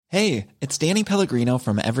Hey, it's Danny Pellegrino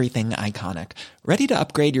from Everything Iconic. Ready to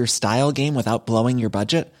upgrade your style game without blowing your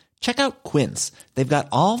budget? Check out Quince. They've got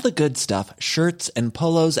all the good stuff, shirts and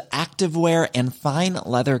polos, activewear, and fine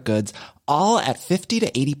leather goods, all at 50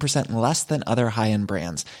 to 80% less than other high-end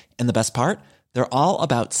brands. And the best part? They're all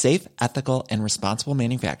about safe, ethical, and responsible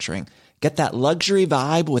manufacturing. Get that luxury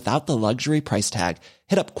vibe without the luxury price tag.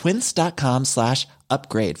 Hit up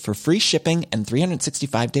quince.com/upgrade for free shipping and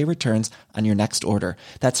 365-day returns on your next order.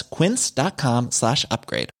 That's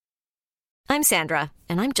quince.com/upgrade. I'm Sandra,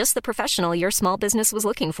 and I'm just the professional your small business was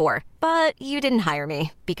looking for. But you didn't hire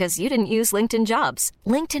me because you didn't use LinkedIn Jobs.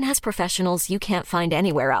 LinkedIn has professionals you can't find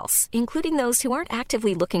anywhere else, including those who aren't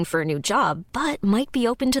actively looking for a new job, but might be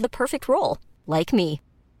open to the perfect role, like me.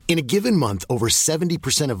 In a given month, over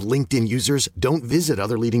 70% of LinkedIn users don't visit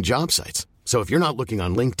other leading job sites. So if you're not looking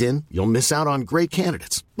on LinkedIn, you'll miss out on great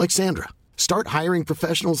candidates like Sandra. Start hiring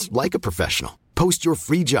professionals like a professional. Post your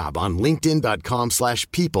free job on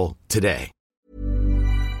linkedin.com/people today.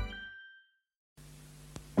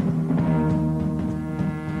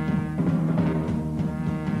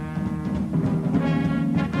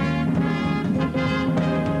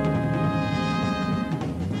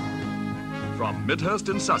 From Midhurst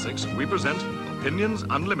in Sussex, we present Opinions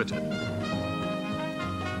Unlimited.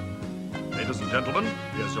 Ladies and gentlemen,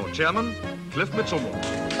 here's your chairman, Cliff Mitchellmore.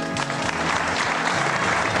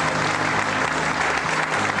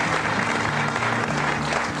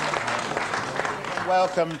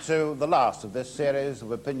 Welcome to the last of this series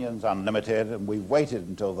of Opinions Unlimited, and we've waited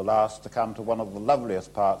until the last to come to one of the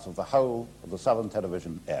loveliest parts of the whole of the Southern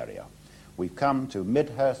Television area. We've come to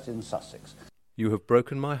Midhurst in Sussex. You have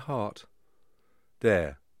broken my heart.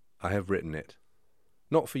 There, I have written it.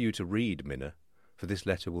 Not for you to read, Minna, for this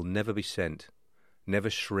letter will never be sent.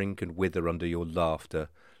 Never shrink and wither under your laughter,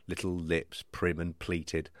 little lips prim and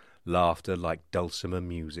pleated, laughter like dulcimer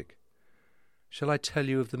music. Shall I tell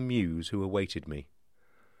you of the muse who awaited me?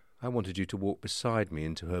 I wanted you to walk beside me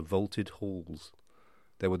into her vaulted halls.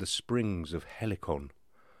 There were the springs of Helicon.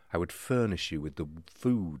 I would furnish you with the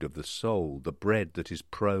food of the soul, the bread that is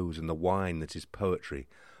prose and the wine that is poetry.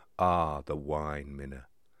 Ah, the wine, Minna.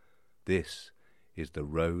 This is the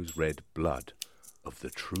rose-red blood of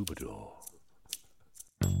the troubadour.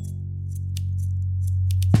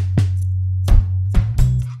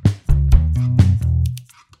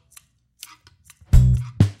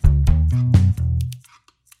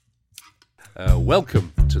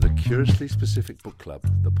 Welcome to the Curiously Specific Book Club,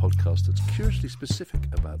 the podcast that's curiously specific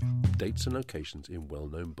about dates and locations in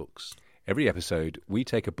well-known books. Every episode, we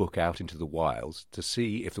take a book out into the wilds to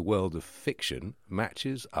see if the world of fiction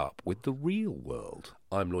matches up with the real world.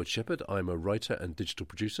 I'm Lloyd Shepherd. I'm a writer and digital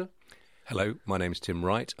producer. Hello, my name's Tim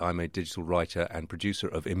Wright. I'm a digital writer and producer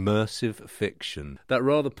of immersive fiction. That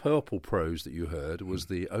rather purple prose that you heard was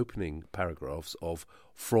the opening paragraphs of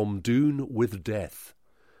From DOON with Death,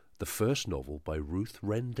 the first novel by Ruth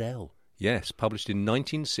Rendell. Yes, published in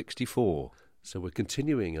 1964. So we're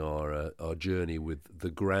continuing our journey with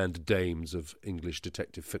the grand dames of English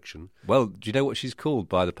detective fiction. Well, do you know what she's called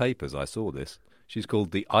by the papers? I saw this. She's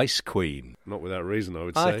called the Ice Queen. Not without reason, I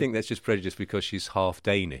would say. I think that's just prejudice because she's half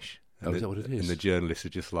Danish. Oh, is that what it is? And the journalists are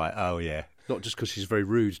just like, oh, yeah. Not just because she's very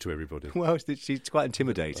rude to everybody. Well, she's quite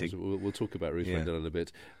intimidating. We'll talk about Ruth Rendell in a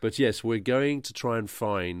bit. But yes, we're going to try and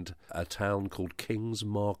find a town called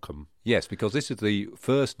Kingsmarkham. Yes, because this is the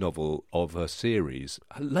first novel of her series,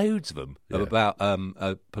 loads of them, about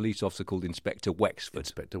a police officer called Inspector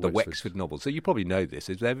Wexford. The Wexford novels. So you probably know this.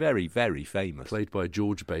 They're very, very famous. Played by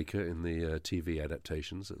George Baker in the TV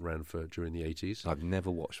adaptations that ran during the 80s. I've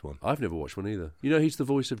never watched one. I've never watched one either. You know, he's the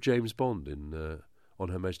voice of James Bond in On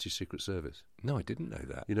Her Majesty's Secret Service. No, I didn't know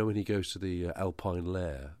that. You know, when he goes to the Alpine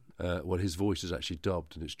Lair, his voice is actually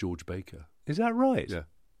dubbed and it's George Baker. Is that right? Yeah.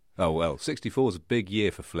 Oh, well, 64 is a big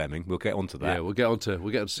year for Fleming. We'll get onto that. Yeah, we'll get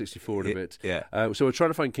onto 64 in a bit. Yeah. So we're trying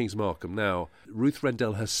to find Kingsmarkham. Now, Ruth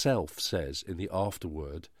Rendell herself says in the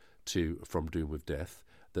afterword to From DOON with Death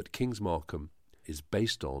that Kingsmarkham is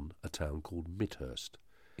based on a town called Midhurst.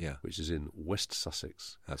 Yeah. Which is in West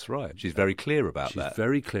Sussex. That's right. She's very clear about that. She's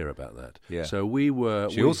very clear about that. Yeah. So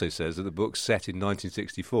She also says that the book's set in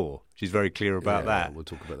 1964. She's very clear about that. We'll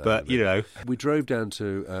talk about that. But, you know. We drove down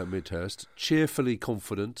to Midhurst, cheerfully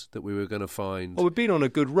confident that we were going to find... Well, we've been on a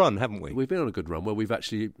good run, haven't we? We've been on a good run where we've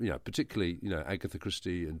actually, particularly, Agatha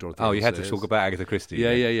Christie and Dorothy. Oh, you had to talk about Agatha Christie.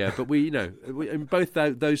 Yeah. But in both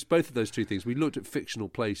of those two things, we looked at fictional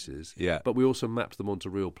places, but we also mapped them onto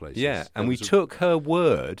real places. Yeah, and we took her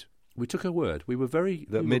word. We took her word. We were very...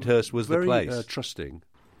 That Midhurst was the place. Very trusting.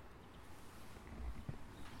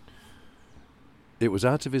 It was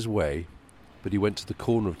out of his way but he went to the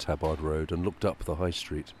corner of Tabard Road and looked up the High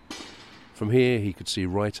Street. From here he could see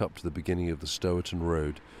right up to the beginning of the Stourton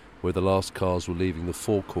Road, where the last cars were leaving the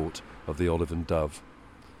forecourt of the Olive and Dove.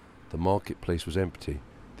 The marketplace was empty,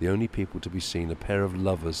 the only people to be seen a pair of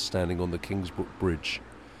lovers standing on the Kingsbrook Bridge.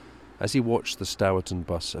 As he watched, the Stourton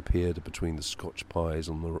bus appeared between the Scotch pies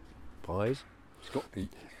on the... Pies?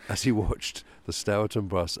 As he watched, the Stourton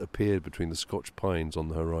bus appeared between the Scotch pines on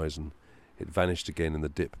the horizon. It vanished again in the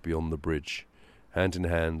dip beyond the bridge. Hand in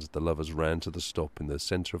hand, the lovers ran to the stop in the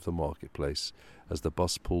centre of the marketplace as the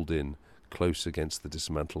bus pulled in, close against the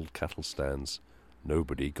dismantled cattle stands.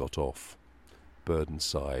 Nobody got off. Burden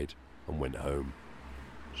sighed and went home.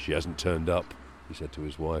 "She hasn't turned up," he said to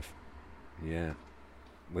his wife. Yeah.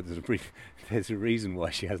 Well, there's a reason why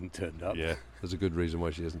she hasn't turned up. Yeah, there's a good reason why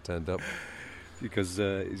she hasn't turned up. Because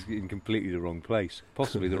it's in completely the wrong place,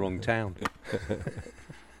 possibly the wrong town.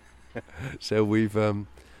 So we've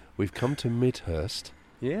come to Midhurst.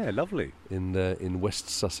 Yeah, lovely. In West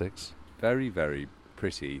Sussex. Very, very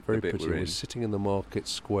pretty. Very pretty. We're sitting in the market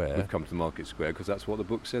square. We've come to the market square because that's what the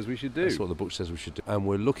book says we should do. That's what the book says we should do. And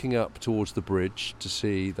we're looking up towards the bridge to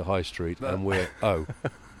see the High Street, and we're... Oh.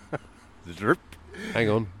 Hang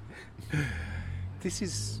on. This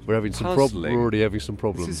is We're having some problems. We're already having some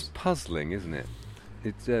problems. This is puzzling, isn't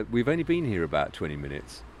it? We've only been here about 20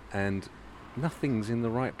 minutes, and nothing's in the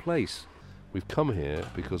right place. We've come here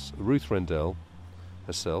because Ruth Rendell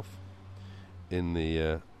herself, in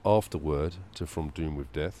the afterword to From Doom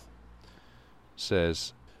with Death,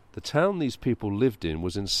 says, "The town these people lived in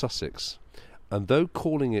was in Sussex, and though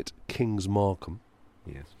calling it Kingsmarkham,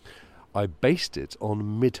 yes, I based it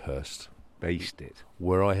on Midhurst. Based it?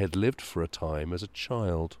 Where I had lived for a time as a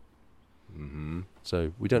child." Mm-hmm.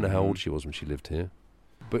 So we don't know how old she was when she lived here.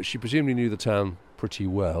 But she presumably knew the town pretty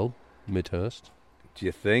well, Midhurst. Do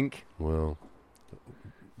you think? Well,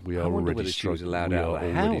 we are I wonder already whether she was allowed out of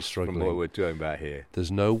the house from what we're doing about here.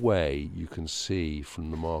 There's no way you can see from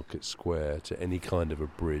the market square to any kind of a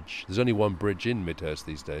bridge. There's only one bridge in Midhurst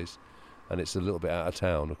these days, and it's a little bit out of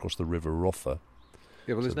town across the River Rother.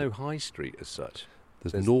 Yeah, well, there's no high street as such.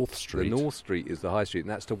 There's North Street. The North Street is the high street, and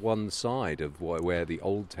that's to one side of where the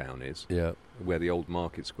old town is. Yeah. Where the old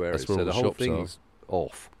market square that's is. Where so all the whole shops thing's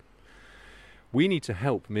off. We need to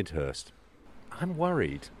help Midhurst. I'm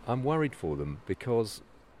worried. I'm worried for them because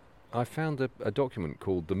I found a document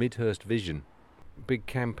called the Midhurst Vision, big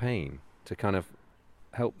campaign to kind of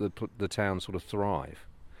help the town sort of thrive.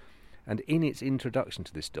 And in its introduction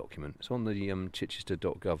to this document, it's on the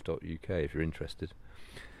chichester.gov.uk if you're interested,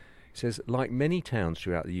 it says, like many towns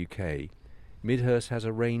throughout the UK, Midhurst has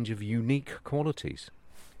a range of unique qualities.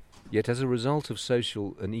 Yet as a result of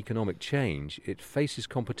social and economic change, it faces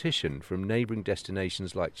competition from neighbouring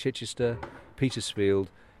destinations like Chichester, Petersfield,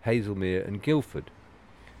 Hazelmere and Guildford.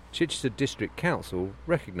 Chichester District Council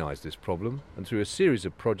recognised this problem and through a series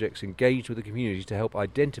of projects engaged with the community to help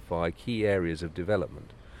identify key areas of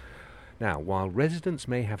development. Now, while residents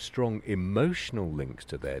may have strong emotional links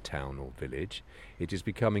to their town or village, it is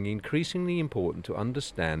becoming increasingly important to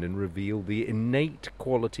understand and reveal the innate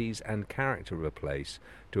qualities and character of a place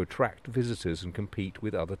to attract visitors and compete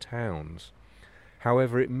with other towns.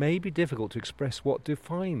 However, it may be difficult to express what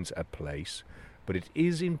defines a place, but it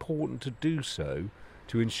is important to do so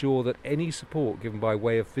to ensure that any support given by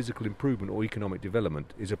way of physical improvement or economic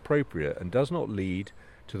development is appropriate and does not lead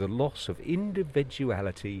to the loss of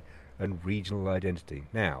individuality and regional identity.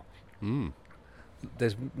 Now,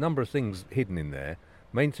 there's a number of things hidden in there.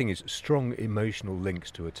 Main thing is strong emotional links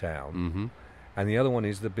to a town, and the other one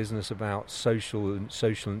is the business about social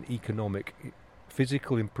and economic,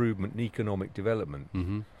 physical improvement and economic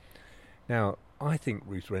development. Now, I think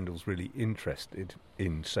Ruth Rendell's really interested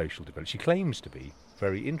in social development. She claims to be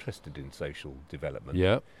very interested in social development.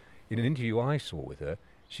 Yeah. In an interview I saw with her,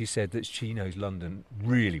 she said that she knows London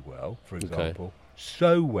really well, for example.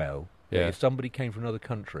 So well that if somebody came from another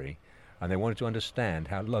country and they wanted to understand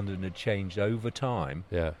how London had changed over time,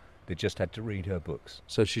 they just had to read her books.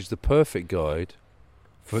 So she's the perfect guide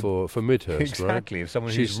for Midhurst, exactly, right? If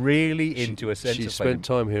someone who's really into a sense of... She spent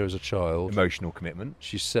time here as a child. Emotional commitment.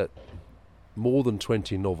 She's set more than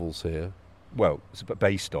 20 novels here. Well, it's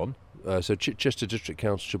based on... So Chichester District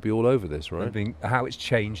Council should be all over this, right? How it's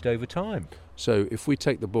changed over time. So if we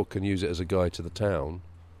take the book and use it as a guide to the town...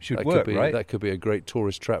 Should work, right? That could be a great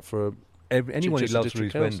tourist trap for anyone who loves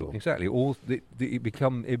Ruth Rendell. Exactly. It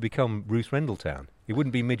become Ruth Rendell Town. It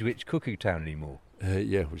wouldn't be Midwich Cuckoo Town anymore.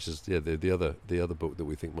 Which is the other book that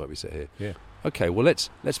we think might be set here. Yeah. Okay. Well,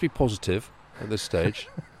 let's be positive at this stage.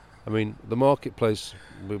 I mean, the marketplace,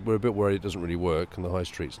 we're a bit worried it doesn't really work, and the high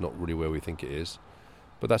street's not really where we think it is,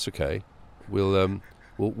 but that's okay. We'll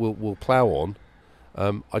we'll plough on.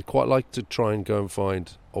 I'd quite like to try and go and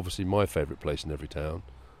find, obviously, my favourite place in every town,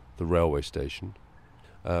 the railway station.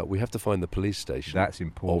 We have to find the police station. That's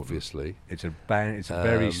important. Obviously. It's a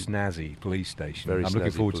very snazzy police station. I'm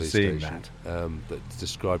looking forward to seeing that. That's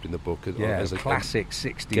described in the book as a classic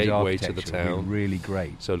 60s gateway architecture. to the town. Really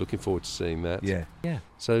great. So looking forward to seeing that. Yeah.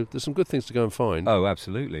 So there's some good things to go and find. Oh,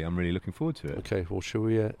 absolutely. I'm really looking forward to it. Okay, well, shall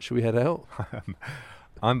we head out?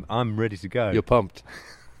 I'm ready to go. You're pumped.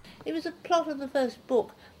 It was a plot of the first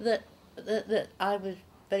book that I was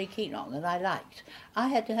very keen on, that I liked. I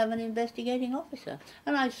had to have an investigating officer,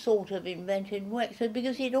 and I sort of invented Wexford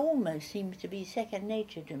because it almost seems to be second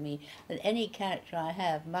nature to me that any character I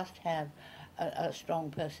have must have a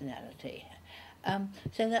strong personality.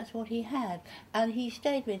 So that's what he had, and he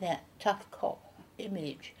stayed with that tough cop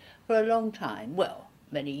image for a long time, well,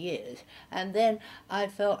 many years, and then I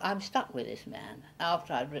felt I'm stuck with this man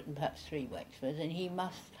after I'd written perhaps 3 Wexfords, and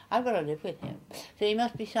I've got to live with him, so he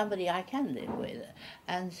must be somebody I can live with,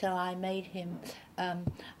 and so I made him,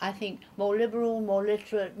 I think, more liberal, more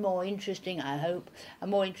literate, more interesting, I hope,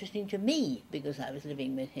 and more interesting to me because I was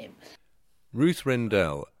living with him. Ruth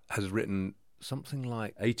Rendell has written something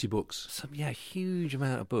like 80 books. Huge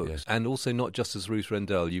amount of books. Yes. And also not just as Ruth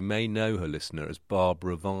Rendell. You may know her, listener, as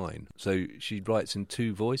Barbara Vine. So she writes in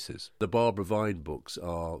 2 voices. The Barbara Vine books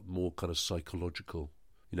are more kind of psychological.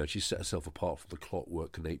 You know, she set herself apart from the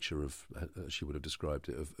clockwork nature of, as she would have described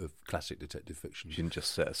it, of classic detective fiction. She didn't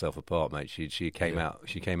just set herself apart, mate. She came out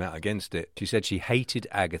against it. She said she hated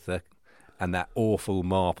Agatha and that awful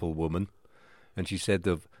Marple woman. And she said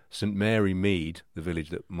of St Mary Mead, the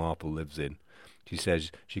village that Marple lives in, she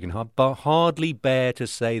says she can hardly bear to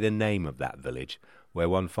say the name of that village, where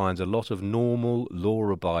one finds a lot of normal,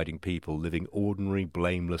 law-abiding people living ordinary,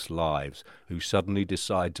 blameless lives who suddenly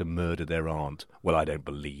decide to murder their aunt. Well, I don't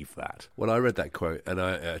believe that. Well, I read that quote and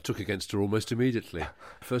I took against her almost immediately.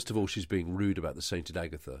 First of all, she's being rude about the sainted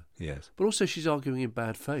Agatha. Yes. But also she's arguing in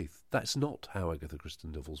bad faith. That's not how Agatha Christie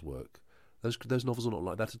novels work. Those novels are not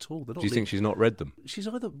like that at all. Do you think she's not read them? She's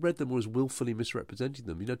either read them or is willfully misrepresenting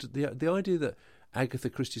them. You know, the idea that Agatha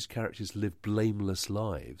Christie's characters live blameless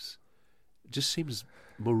lives just seems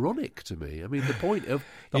moronic to me. I mean, the point of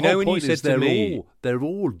they're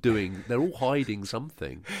all hiding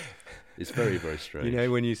something. It's very, very strange. You know,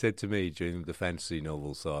 when you said to me during the fantasy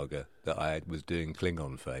novel saga that I was doing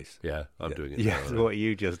Klingon face. Yeah, I'm doing it. Yeah, now, that's what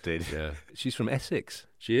you just did. Yeah, she's from Essex.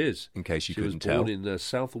 She is. In case you couldn't tell, she tell. was born in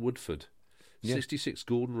South Woodford. 66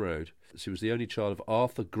 Gordon Road. She was the only child of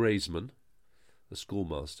Arthur Graysman, the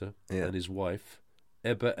schoolmaster, and his wife,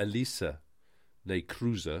 Ebba Elisa, née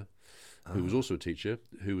Cruiser, who was also a teacher,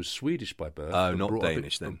 who was Swedish by birth. Oh, not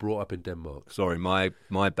Danish then. Brought up in Denmark. Sorry, my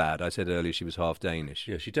bad. I said earlier she was half Danish.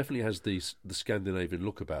 Yeah, she definitely has the Scandinavian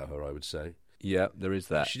look about her, I would say. Yeah, there is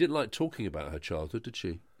that. She didn't like talking about her childhood, did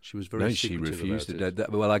she? She was very secretive. No, she refused to about do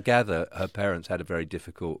that. Well, I gather her parents had a very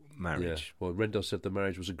difficult marriage. Yeah. Well, Rendell said the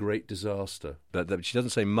marriage was a great disaster. But she doesn't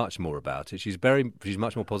say much more about it. She's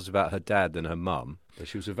much more positive about her dad than her mum.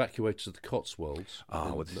 She was evacuated to the Cotswolds.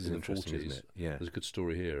 This is interesting, 40s. Isn't it? Yeah. There's a good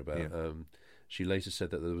story here about... she later said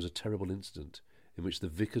that there was a terrible incident in which the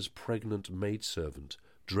vicar's pregnant maidservant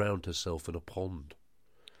drowned herself in a pond.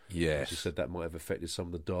 Yes. She said that might have affected some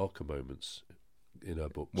of the darker moments in her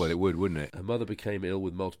books. Well, it would, wouldn't it? Her mother became ill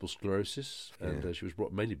with multiple sclerosis, and she was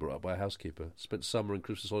mainly brought up by a housekeeper. Spent summer and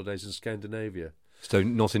Christmas holidays in Scandinavia. So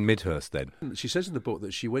not in Midhurst, then? She says in the book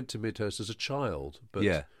that she went to Midhurst as a child,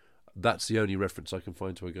 but that's the only reference I can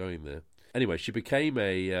find to her going there. Anyway, she became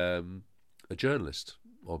a journalist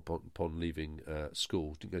upon leaving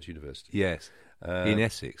school. Didn't go to university. Yes. In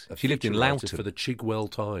Essex. She lived in Loughton. For the Chigwell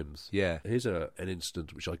Times. Yeah. Here's an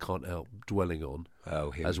incident which I can't help dwelling on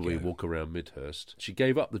as we walk around Midhurst. She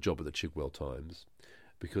gave up the job at the Chigwell Times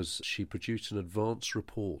because she produced an advance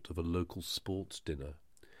report of a local sports dinner,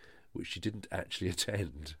 which she didn't actually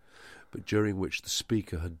attend, but during which the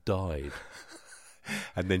speaker had died.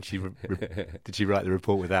 And then did she write the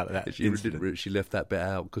report without that incident? She left that bit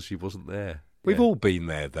out because she wasn't there. We've all been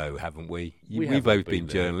there, though, haven't we? We've both been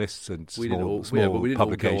journalists and small but we didn't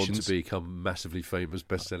publications. all go on to become massively famous,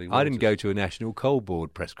 best-selling writers. I didn't go to a National Coal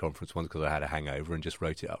Board press conference once because I had a hangover and just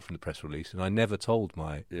wrote it up from the press release, and I never told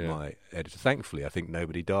my editor. Thankfully, I think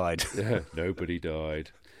nobody died. Yeah, nobody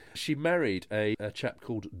died. She married a chap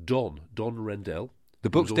called Don Rendell.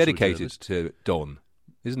 The book's dedicated to Don,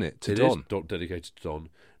 isn't it? It is dedicated to Don.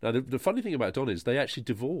 Now, the funny thing about Don is they actually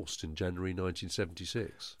divorced in January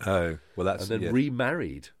 1976. Oh, well, that's... And then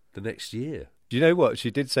remarried the next year. Do you know what? She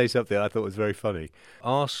did say something I thought was very funny.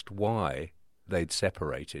 Asked why they'd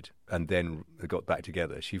separated and then got back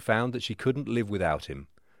together, she found that she couldn't live without him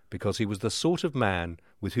because he was the sort of man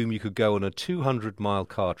with whom you could go on a 200-mile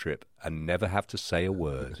car trip and never have to say a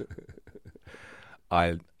word.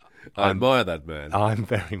 I admire that man. I'm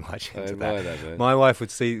very much into that man. My wife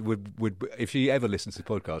would if she ever listens to the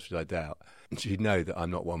podcast, which I doubt, she'd know that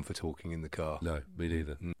I'm not one for talking in the car. No, me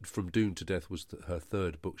neither. From Doon to Death was her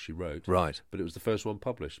third book she wrote. Right. But it was the first one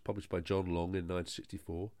published by John Long in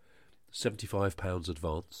 1964. £75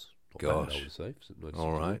 advance. Not Gosh. bad, I would say.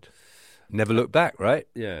 All right. Never look back, right?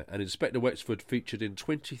 Yeah, and Inspector Wexford featured in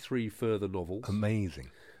 23 further novels. Amazing.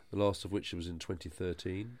 The last of which was in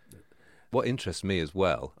 2013. What interests me as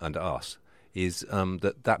well, and us, is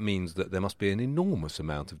that means that there must be an enormous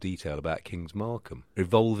amount of detail about Kingsmarkham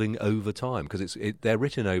evolving over time, because they're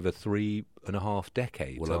written over 3.5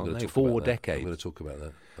 decades, well, aren't I'm they? talk 4 about decades. I'm going to talk about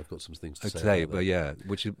that. I've got some things to say today, about that. but yeah,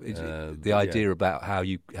 which is the idea about how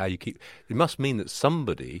you keep. It must mean that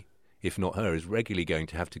somebody, if not her, is regularly going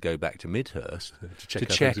to have to go back to Midhurst to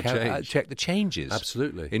check the changes.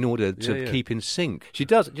 Absolutely. In order to keep in sync. She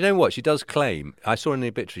does, you know what, she does claim, I saw an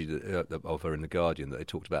obituary of her in The Guardian that they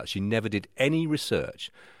talked about, she never did any research,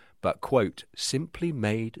 but, quote, simply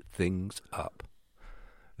made things up.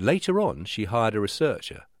 Later on, she hired a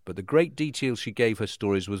researcher, but the great detail she gave her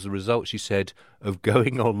stories was the result, she said, of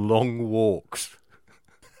going on long walks.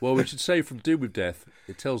 Well, we should say from Doom with Death,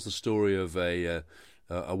 it tells the story of a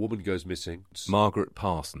woman goes missing. Margaret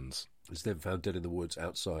Parsons. Is then found dead in the woods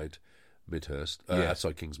outside Midhurst, Yes.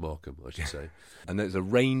 outside Kingsmarkham, I should say. And there's a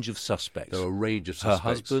range of suspects. There are a range of suspects. Her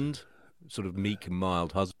husband, sort of meek and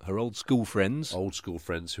mild husband, her old school friends. Old school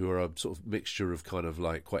friends who are a sort of mixture of kind of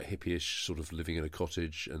like quite hippie-ish, sort of living in a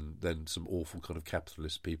cottage, and then some awful kind of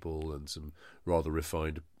capitalist people and some rather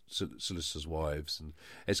refined solicitors' wives, and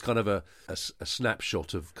it's kind of a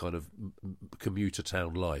snapshot of kind of commuter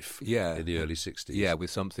town life in the early 60s. Yeah, with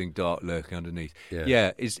something dark lurking underneath.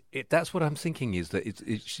 Yeah. That's what I'm thinking, is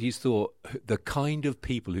that she's thought the kind of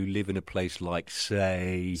people who live in a place like,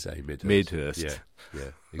 say Midhurst.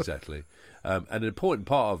 Yeah, exactly. And an important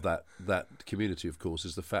part of that community, of course,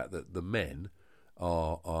 is the fact that the men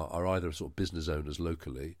are either sort of business owners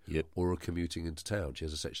locally or are commuting into town. She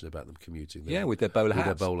has a section about them commuting. With their bowler hats.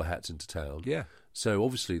 With their bowler hats into town. Yeah. So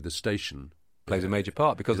obviously the station plays a major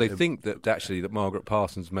part, because they think that actually that Margaret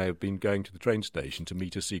Parsons may have been going to the train station to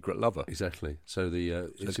meet a secret lover. Exactly. So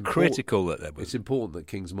it's critical that there was. It's important that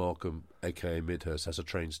Kingsmarkham, aka Midhurst, has a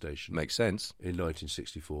train station. Makes sense. In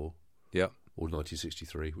 1964. Yeah. Or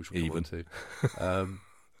 1963, which we'll come on to.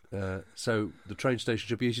 So the train station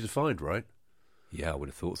should be easy to find, right? Yeah, I would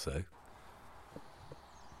have thought so.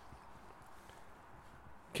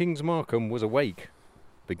 Kingsmarkham was awake,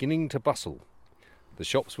 beginning to bustle. The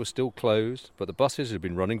shops were still closed, but the buses had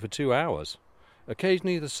been running for 2 hours.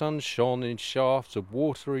 Occasionally the sun shone in shafts of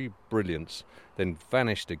watery brilliance, then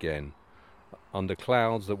vanished again, under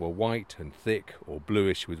clouds that were white and thick or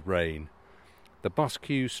bluish with rain. The bus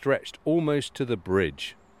queue stretched almost to the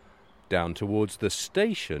bridge. Down towards the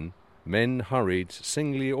station, men hurried,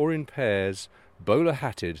 singly or in pairs,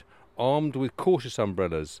 bowler-hatted, armed with cautious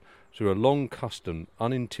umbrellas, through a long custom,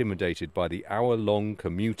 unintimidated by the hour-long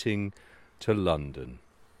commuting to London.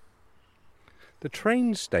 The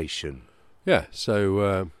train station. Yeah,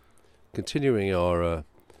 so continuing our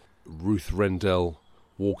Ruth Rendell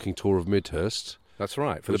walking tour of Midhurst. That's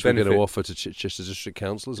right. For which we're going to offer to Chichester District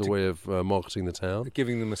Council as a way of marketing the town.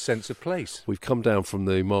 Giving them a sense of place. We've come down from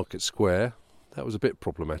the Market Square. That was a bit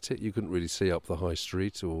problematic. You couldn't really see up the high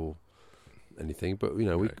street or anything, but you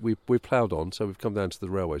know, we ploughed on, so we've come down to the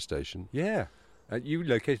railway station. Yeah, you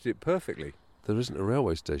located it perfectly. There isn't a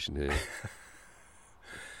railway station here.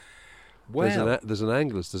 Well, there's an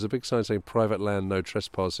anglers. There's a big sign saying "Private land, no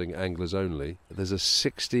trespassing, anglers only." There's a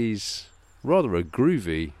 60s, rather a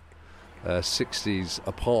groovy 60s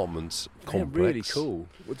apartment complex. Really cool.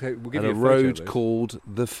 We'll give and you a road called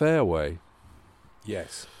the Fairway.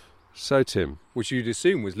 Yes. So, Tim. Which you'd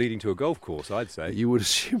assume was leading to a golf course, I'd say. You would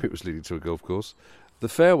assume it was leading to a golf course. The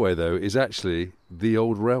Fairway, though, is actually the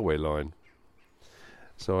old railway line.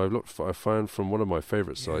 So I found from one of my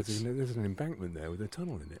favourite sites. There's an embankment there with a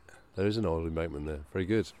tunnel in it. There is an old embankment there. Very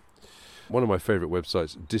good. One of my favourite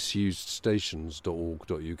websites,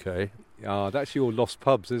 disusedstations.org.uk. Ah, that's your lost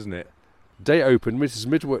pubs, isn't it? Date opened, this is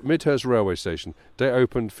Midhurst Railway Station. Date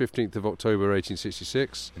opened 15th of October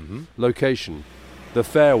 1866. Mm-hmm. Location, the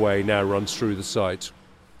Fairway now runs through the site.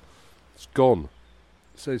 It's gone.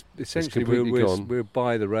 So essentially we're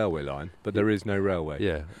by the railway line, but there is no railway.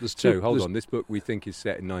 Yeah. Hold on, this book we think is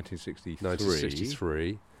set in 1963.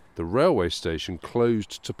 1963. The railway station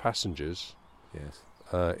closed to passengers. Yes.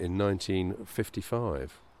 In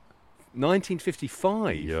 1955.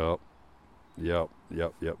 1955? Yep.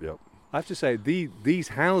 I have to say, these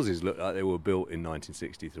houses look like they were built in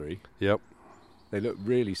 1963. Yep. They look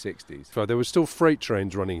really 60s. So there were still freight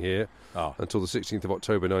trains running here until the 16th of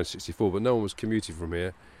October 1964, but no one was commuting from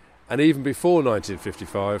here. And even before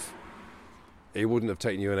 1955, it wouldn't have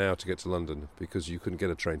taken you an hour to get to London because you couldn't get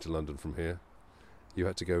a train to London from here. You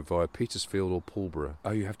had to go via Petersfield or Pulborough.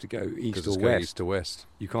 Oh, you have to go east or it's west? East to west.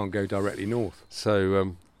 You can't go directly north.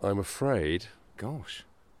 So I'm afraid... Gosh.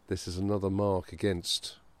 This is another mark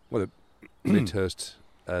against Midhurst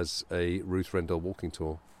as a Ruth Rendell walking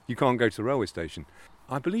tour. You can't go to the railway station.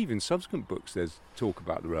 I believe in subsequent books there's talk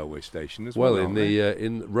about the railway station as well. Well,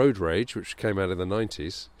 in Road Rage, which came out in the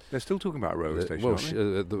 90s... They're still talking about a railway station, well, aren't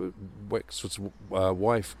they? The Wexford's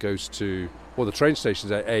wife goes to... Well, the train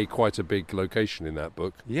station's quite a big location in that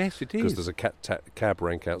book. Yes, it is. Because there's a cab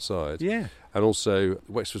rank outside. Yeah. And also,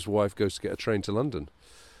 Wexford's wife goes to get a train to London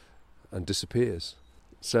and disappears.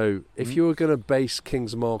 So, if you were going to base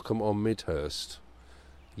Kingsmarkham on Midhurst,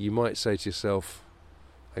 you might say to yourself,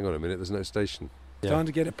 hang on a minute, there's no station. Starting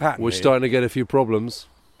to get a pattern. We're starting to get a few problems.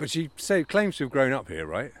 But she claims to have grown up here,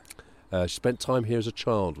 right? She spent time here as a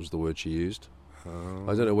child, was the word she used. Oh.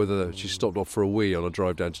 I don't know whether she stopped off for a wee on a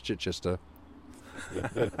drive down to Chichester.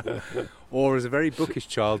 Or as a very bookish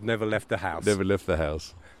child, never left the house. Never left the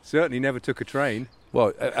house. Certainly never took a train.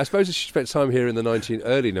 Well, I suppose if she spent time here in the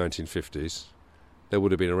early 1950s, there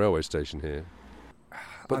would have been a railway station here.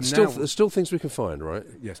 But there's still things we can find, right?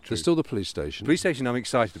 Yes, true. There's still the police station. Police station I'm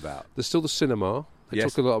excited about. There's still the cinema. They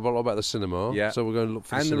talk a lot about the cinema. Yeah. So we're going to look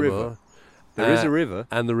for the cinema. cinema. And the river. There is a river.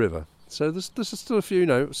 And the river. So there's still a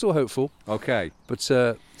few, still hopeful. Okay. But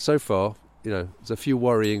so far, there's a few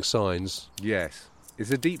worrying signs. Yes.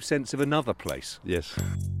 It's a deep sense of another place. Yes.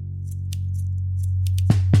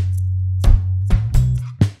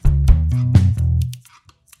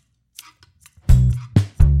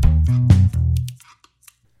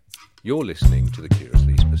 You're listening to the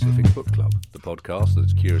Curiously Specific Book Club, the podcast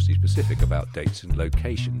that's curiously specific about dates and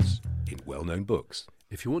locations in well-known books.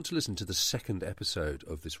 If you want to listen to the second episode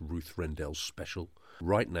of this Ruth Rendell special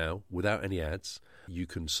right now, without any ads, you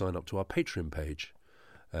can sign up to our Patreon page.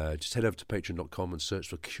 Just head over to patreon.com and search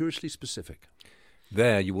for Curiously Specific.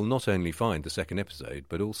 There you will not only find the second episode,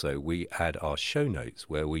 but also we add our show notes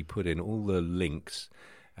where we put in all the links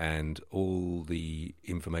and all the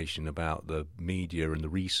information about the media and the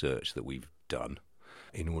research that we've done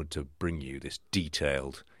in order to bring you this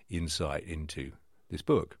detailed insight into this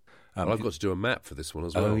book. I've got to do a map for this one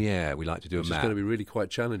as well. Oh, yeah, we like to do a map. It's going to be really quite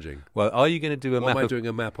challenging. Well, are you going to do a map What am I doing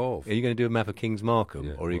a map of? Are you going to do a map of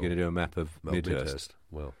Kingsmarkham, or are you going to do a map of Midhurst?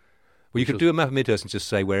 Well, you could do a map of Midhurst and just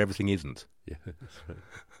say where everything isn't. Yeah, that's right.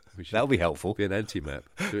 That'll be helpful. Be an anti-map.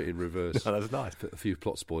 Do it in reverse. No, that's nice. Put a few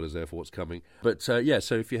plot spoilers there for what's coming. But so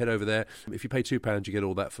if you head over there, if you pay £2, you get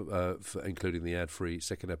all that for including the ad-free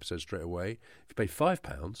second episode straight away. If you pay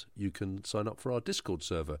 £5, you can sign up for our Discord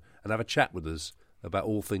server and have a chat with us about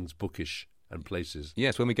all things bookish and places.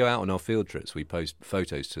 Yes, when we go out on our field trips, we post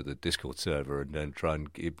photos to the Discord server and then try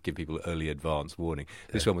and give people early advance warning.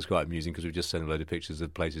 This one was quite amusing because we just sent a load of pictures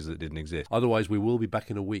of places that didn't exist. Otherwise, we will be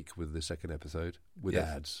back in a week with the second episode with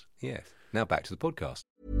ads. Yes. Now back to the podcast.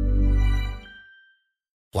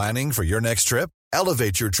 Planning for your next trip?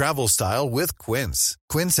 Elevate your travel style with Quince.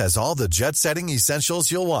 Quince has all the jet-setting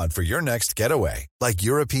essentials you'll want for your next getaway, like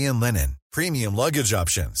European linen, premium luggage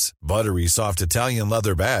options, buttery soft Italian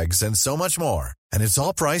leather bags, and so much more. And it's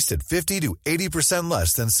all priced at 50 to 80%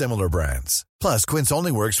 less than similar brands. Plus, Quince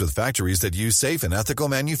only works with factories that use safe and ethical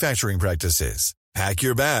manufacturing practices. Pack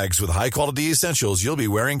your bags with high-quality essentials you'll be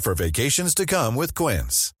wearing for vacations to come with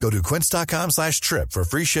Quince. Go to quince.com/trip for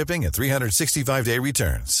free shipping and 365-day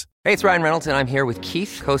returns. Hey, it's Ryan Reynolds, and I'm here with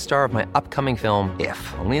Keith, co-star of my upcoming film,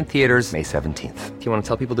 If, only in theaters May 17th. Do you want to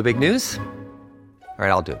tell people the big news? All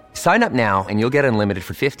right, I'll do it. Sign up now and you'll get unlimited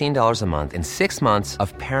for $15 a month and 6 months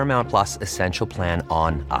of Paramount Plus Essential Plan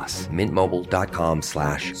on us.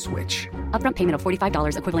 MintMobile.com/switch. Upfront payment of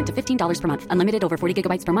 $45 equivalent to $15 per month. Unlimited over 40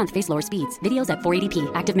 gigabytes per month. Face lower speeds. Videos at 480p.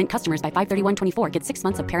 Active Mint customers by 531.24 get 6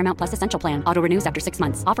 months of Paramount Plus Essential Plan. Auto renews after 6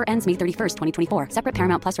 months. Offer ends May 31st, 2024. Separate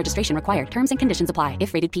Paramount Plus registration required. Terms and conditions apply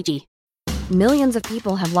if rated PG. Millions of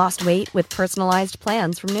people have lost weight with personalized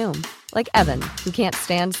plans from Noom. Like Evan, who can't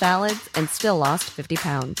stand salads and still lost 50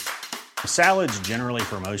 pounds. Salads generally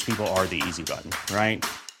for most people are the easy button, right?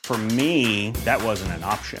 For me, that wasn't an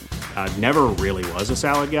option. I never really was a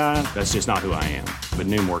salad guy. That's just not who I am. But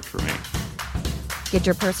Noom worked for me. Get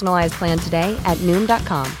your personalized plan today at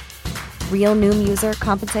Noom.com. Real Noom user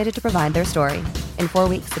compensated to provide their story. In 4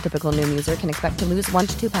 weeks, the typical Noom user can expect to lose 1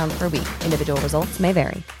 to 2 pounds per week. Individual results may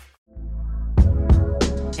vary.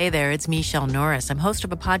 Hey there, it's Michelle Norris. I'm host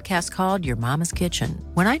of a podcast called Your Mama's Kitchen.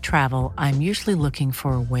 When I travel, I'm usually looking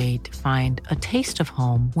for a way to find a taste of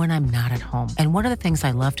home when I'm not at home. And one of the things I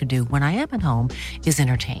love to do when I am at home is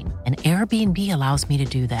entertain. And Airbnb allows me to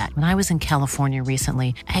do that. When I was in California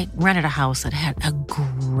recently, I rented a house that had a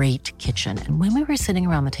great kitchen. And when we were sitting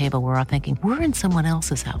around the table, we were all thinking, we're in someone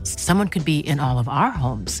else's house. Someone could be in all of our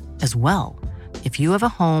homes as well. If you have a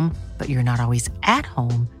home, but you're not always at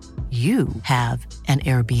home, you have an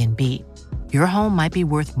Airbnb. Your home might be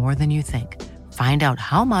worth more than you think. Find out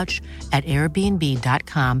how much at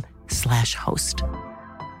airbnb.com/host.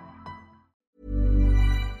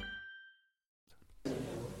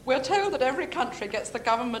 We're told that every country gets the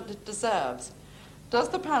government it deserves. Does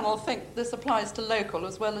the panel think this applies to local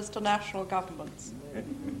as well as to national governments?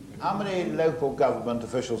 How many local government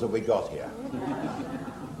officials have we got here?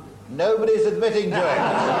 Nobody's admitting to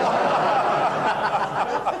it.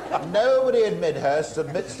 Nobody in Midhurst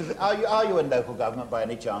admits to it. Are you in local government by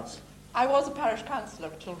any chance? I was a parish councillor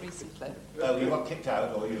until recently. Oh, you got kicked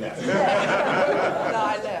out or you left? No,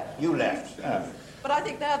 I left. You left? Oh. But I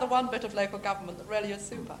think they're the one bit of local government that really is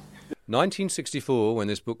super. 1964, when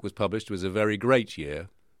this book was published, was a very great year.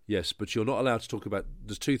 Yes, but you're not allowed to talk about...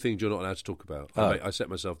 There's two things you're not allowed to talk about. Oh. I set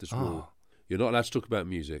myself this rule. You're not allowed to talk about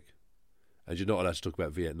music, and you're not allowed to talk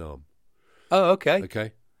about Vietnam. Oh, okay.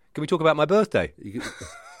 Okay. Can we talk about my birthday?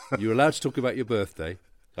 You're allowed to talk about your birthday.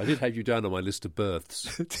 I did have you down on my list of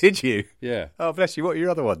births. Did you? Yeah. Oh, bless you. What are your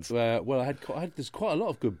other ones? Well, there's quite a lot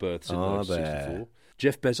of good births in 1964.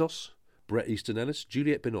 Jeff Bezos, Bret Easton Ellis,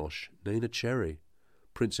 Juliette Binoche, Nana Cherry,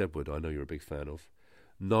 Prince Edward, I know you're a big fan of.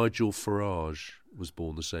 Nigel Farage was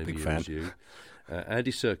born the same year as you.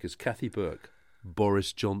 Andy Serkis, Kathy Burke,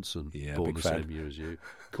 Boris Johnson, born the same year as you.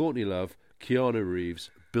 Courtney Love, Keanu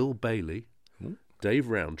Reeves, Bill Bailey, Dave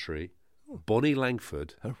Rowntree, Bonnie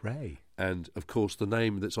Langford. Hooray. And, of course, the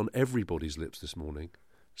name that's on everybody's lips this morning,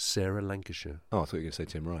 Sarah Lancashire. Oh, I thought you were going to say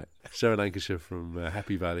Tim Wright. Sarah Lancashire from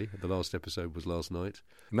Happy Valley. The last episode was last night.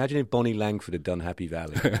 Imagine if Bonnie Langford had done Happy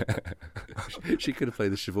Valley. She could have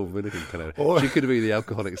played the Siobhan Finnegan character. She could have been the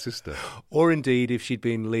alcoholic sister. Or indeed, if she'd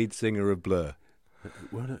been lead singer of Blur.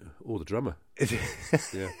 Or the drummer.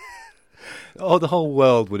 Yeah. Oh, the whole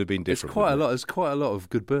world would have been different. There's quite a lot of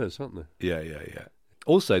good birds, aren't there? Yeah.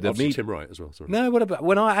 Also, Tim Wright as well. Sorry. No,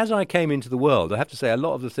 as I came into the world, I have to say a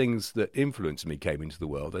lot of the things that influenced me came into the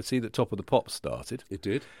world. I see that Top of the Pops started. It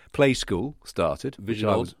did. Play School started. Vision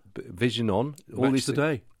On.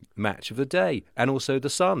 Match of the Day. And also The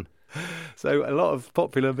Sun. So a lot of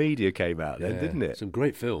popular media came out then, didn't it? Some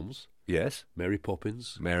great films. Yes. Mary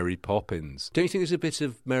Poppins. Don't you think there's a bit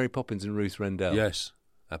of Mary Poppins and Ruth Rendell? Yes,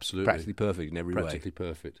 absolutely. Practically perfect in every way. Practically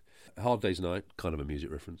perfect. Hard Day's Night, kind of a music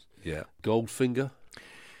reference. Yeah. Goldfinger.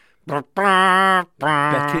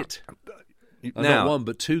 Beckett. Not one,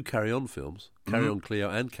 but two Carry On films. Carry On Cleo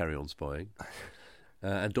and Carry On Spying.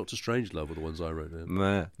 And Dr. Strangelove were the ones I wrote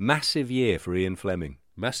down. Massive year for Ian Fleming.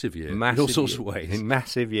 Massive year. In all sorts of ways.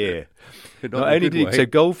 Massive year. Not only did so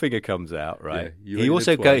Goldfinger comes out, right? Yeah, he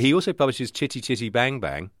also publishes Chitty Chitty Bang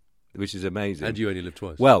Bang, which is amazing. And You Only Live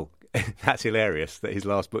Twice. Well, that's hilarious that his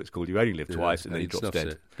last book's called You Only Live Twice, and then he drops dead.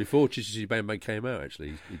 It. Before Chitty Chitty Bang Bang came out,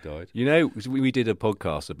 actually, he died. You know, we did a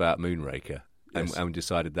podcast about Moonraker. Yes. And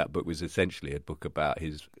decided that book was essentially a book about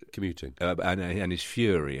his commuting and his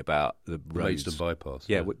fury about the roads. Maidstone bypass.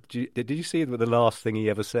 Yeah. Did you see the last thing he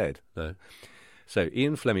ever said? No. So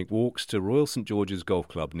Ian Fleming walks to Royal St George's Golf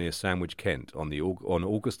Club near Sandwich, Kent, on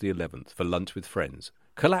August the 11th for lunch with friends,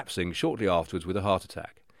 collapsing shortly afterwards with a heart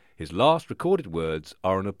attack. His last recorded words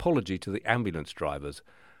are an apology to the ambulance drivers.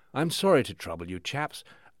 "I'm sorry to trouble you, chaps.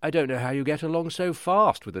 I don't know how you get along so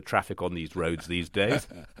fast with the traffic on these roads these days."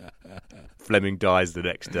 Fleming dies the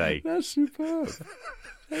next day. That's superb.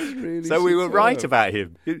 That's really so we were right about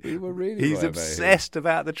him. We were really He's right obsessed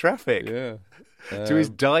about the traffic. Yeah. To his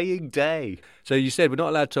dying day. So you said we're not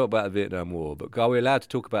allowed to talk about the Vietnam War, but are we allowed to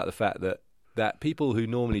talk about the fact that people who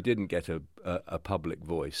normally didn't get a public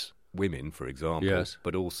voice, women, for example, yes,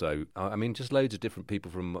 but also, I mean, just loads of different people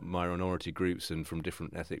from minority groups and from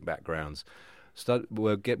different ethnic backgrounds,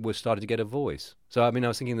 were starting to get a voice. So, I mean, I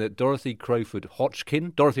was thinking that Dorothy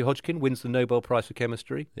Hodgkin wins the Nobel Prize for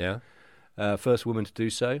Chemistry. Yeah. First woman to do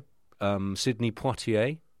so. Sidney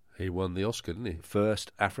Poitier. He won the Oscar, didn't he?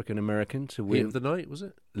 First African-American to win. Hit of the Night, was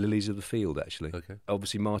it? Lilies of the Field, actually. Okay.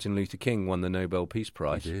 Obviously, Martin Luther King won the Nobel Peace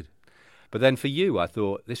Prize. He did. But then for you, I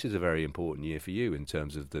thought this is a very important year for you in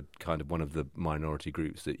terms of the kind of one of the minority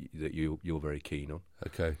groups that you're very keen on.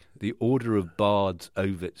 Okay. The Order of Bards,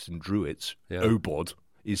 Ovits and Druids, OBOD,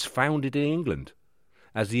 is founded in England.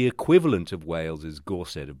 as the equivalent of Wales's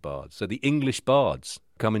Gorsedd of Bards. So the English bards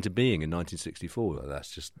come into being in 1964. Well,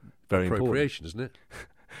 that's just very appropriation, important.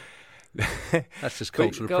 Isn't it? That's just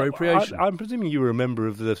cultural appropriation. I'm presuming you were a member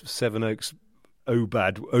of the Sevenoaks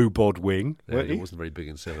Obod wing, weren't you? It wasn't very big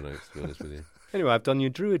in Sevenoaks, to be honest with you. Anyway, I've done your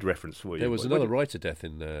Druid reference for you. There was another writer death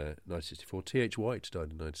in 1964. T.H. White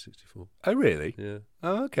died in 1964. Oh, really? Yeah.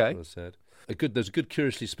 Oh, okay. That was sad. There's a good,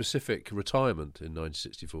 curiously specific retirement in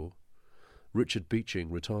 1964. Richard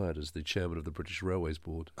Beeching retired as the chairman of the British Railways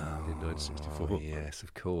Board in 1964. Oh, yes,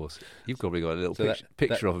 of course. You've probably got a little So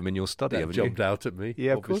picture of him in your study, haven't you? That jumped out at me.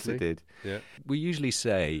 Yeah, obviously. of course it did. Yeah. We usually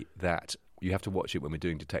say that you have to watch it when we're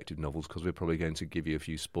doing detective novels because we're probably going to give you a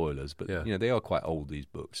few spoilers. But, they are quite old, these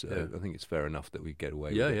books. So I think it's fair enough that we get away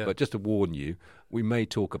with it. Yeah. But just to warn you, we may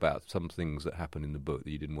talk about some things that happen in the book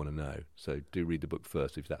that you didn't want to know. So do read the book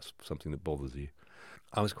first if that's something that bothers you.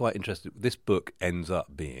 I was quite interested. This book ends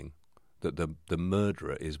up being that the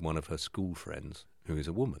murderer is one of her school friends who is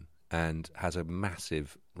a woman and has a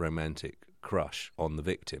massive romantic crush on the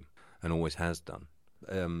victim and always has done.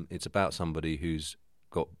 It's about somebody who's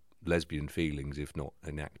got lesbian feelings, if not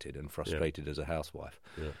enacted, and frustrated as a housewife.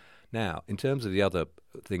 Yeah. Now, in terms of the other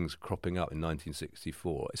things cropping up in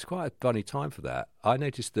 1964, it's quite a funny time for that. I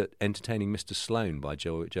noticed that Entertaining Mr. Sloane by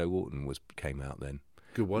Joe Walton came out then.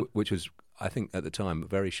 Good one. Which was, I think, at the time,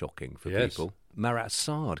 very shocking for people. Marat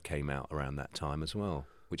Sard came out around that time as well,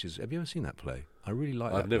 which is... Have you ever seen that play? I really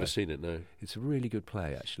like that I've never play. seen it, no. It's a really good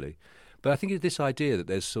play, actually. But I think it's this idea that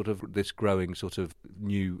there's sort of this growing sort of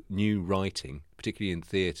new writing, particularly in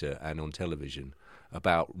theatre and on television,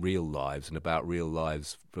 about real lives and about real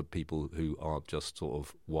lives for people who aren't just sort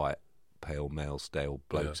of white, pale, male, stale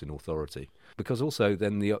blokes in authority. Because also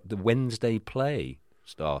then the Wednesday play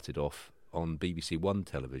started off on BBC One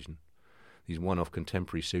television, these one-off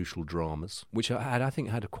contemporary social dramas, which I think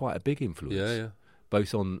had quite a big influence. Yeah.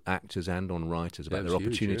 Both on actors and on writers about their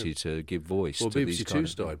opportunity to give voice to BBC these Two kind of...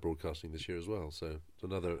 started broadcasting this year as well, so it's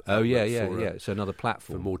another... It's another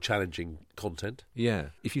platform. For more challenging content. Yeah.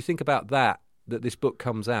 If you think about that this book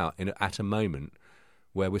comes out at a moment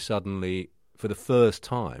where we're suddenly, for the first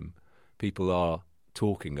time, people are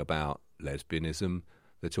talking about lesbianism,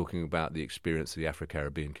 they're talking about the experience of the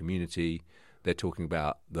Afro-Caribbean community, they're talking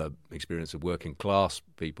about the experience of working class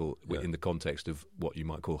people in the context of what you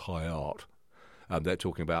might call high art. They're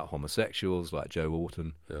talking about homosexuals like Joe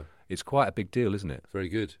Walton. Yeah. It's quite a big deal, isn't it? Very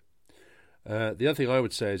good. The other thing I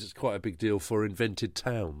would say is it's quite a big deal for invented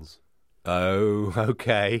towns. Oh,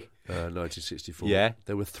 okay. 1964. Yeah.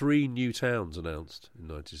 There were 3 new towns announced in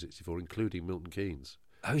 1964, including Milton Keynes.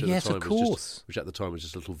 Oh, yes, of course. Which at the time was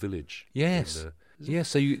just a little village. Yes.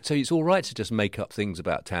 So it's all right to just make up things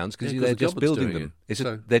about towns because they're just building them.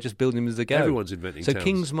 They're just building them as they go. Everyone's inventing towns. So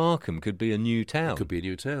Kingsmarkham could be a new town. It could be a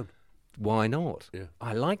new town. Why not? Yeah.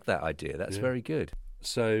 I like that idea. That's very good.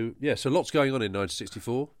 So lots going on in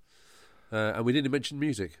 1964. And we didn't mention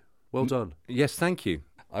music. Well done. Yes, thank you.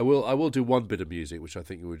 I will do one bit of music which I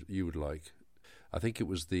think you would like. I think it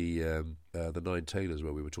was the Nine Tailors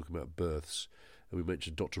where we were talking about births, and we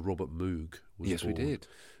mentioned Dr. Robert Moog. Yes, we did.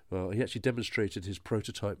 Well, he actually demonstrated his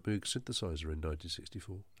prototype Moog synthesizer in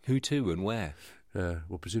 1964. Who to and where?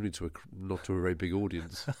 Well, presumably not to a very big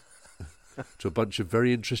audience, to a bunch of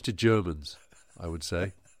very interested Germans, I would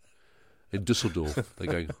say, in Dusseldorf. They're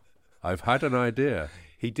going, "I've had an idea."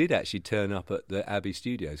 He did actually turn up at the Abbey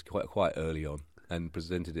Studios quite early on and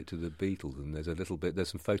presented it to the Beatles, and there's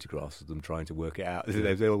some photographs of them trying to work it out.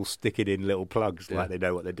 They all stick it in little plugs like they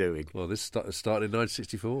know what they're doing. Well, this started in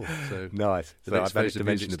 1964. So nice. So I've managed to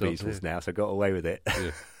mention the Beatles now, so I got away with it.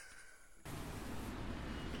 Yeah.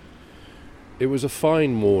 It was a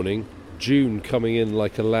fine morning, June coming in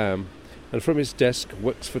like a lamb, and from his desk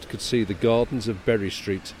Wexford could see the gardens of Berry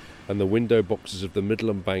Street and the window boxes of the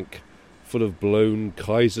Midland Bank full of blown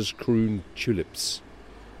Kaiserskroon tulips.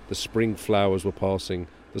 The spring flowers were passing,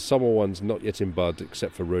 the summer ones not yet in bud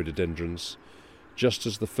except for rhododendrons, just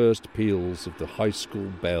as the first peals of the high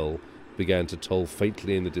school bell began to toll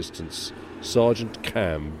faintly in the distance. Sergeant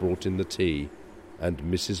Cam brought in the tea, and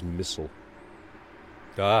Mrs. Missel.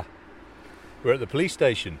 Ah, we're at the police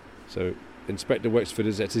station. So Inspector Wexford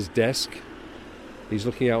is at his desk. He's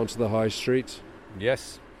looking out onto the high street.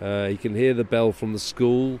 Yes. He can hear the bell from the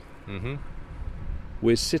school. Mm-hmm.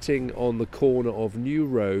 We're sitting on the corner of New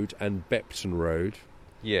Road and Bepton Road.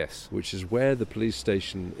 Yes. Which is where the police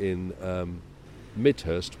station in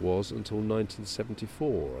Midhurst was until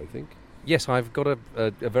 1974, I think. Yes, I've got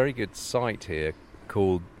a very good site here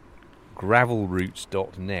called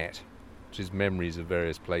gravelroutes.net, which is memories of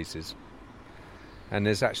various places. And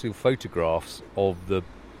there's actually photographs of the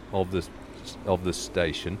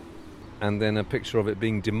station. and then a picture of it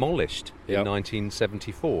being demolished in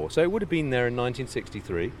 1974. So it would have been there in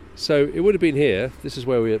 1963. So it would have been here. This is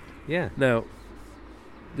where we are. Yeah. Now,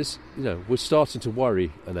 this, we're starting to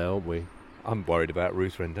worry now, aren't we? I'm worried about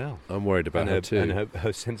Ruth Rendell. I'm worried about her too. And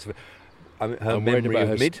her sense of... her memory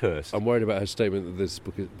of Midhurst. I'm worried about her statement that this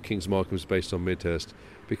book, Kingsmarkham, is based on Midhurst,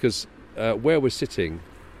 because where we're sitting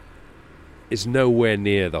is nowhere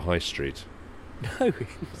near the high street. No.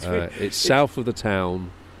 It's south of the town.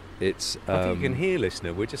 It's. I think you can hear,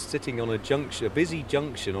 listener, we're just sitting on a busy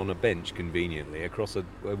junction on a bench conveniently across a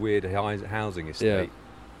weird housing estate. Yeah.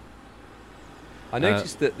 I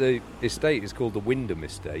noticed that the estate is called the Wyndham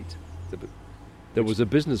Estate. There was a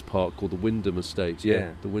business park called the Wyndham Estate.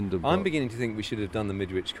 Yeah, the Wyndham. I'm beginning to think we should have done the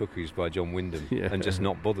Midwich Cuckoos by John Wyndham and just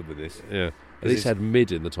not bothered with this. Yeah, at least had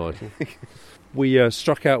mid in the title. We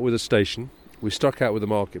struck out with a station. We struck out with a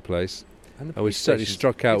marketplace, and we certainly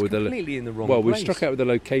struck out with completely in the wrong place. We struck out with the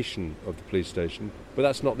location of the police station, but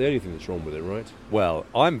that's not the only thing that's wrong with it, right? Well,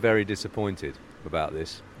 I'm very disappointed about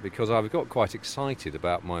this because I've got quite excited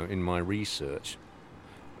about my research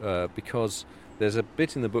because. There's a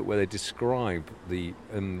bit in the book where they describe the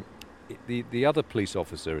other police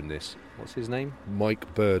officer in this. What's his name?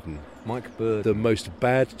 Mike Burden. Mike Burden. The most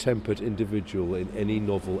bad-tempered individual in any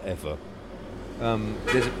novel ever.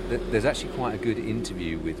 There's actually quite a good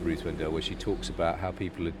interview with Ruth Rendell where she talks about how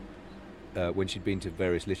people had, when she'd been to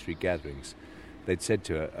various literary gatherings, they'd said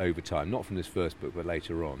to her over time, not from this first book but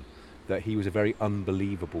later on, that he was a very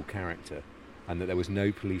unbelievable character and that there was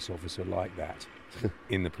no police officer like that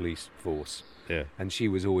in the police force. Yeah. And she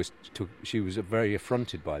was very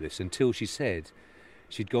affronted by this until she said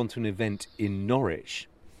she'd gone to an event in Norwich.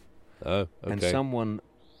 Oh, okay. And someone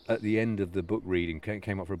at the end of the book reading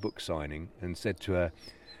came up for a book signing and said to her,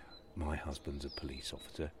 "My husband's a police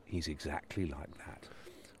officer. He's exactly like that."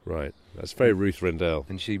 Right. That's very Ruth Rendell.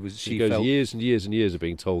 And she goes felt years and years and years of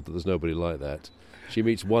being told that there's nobody like that. She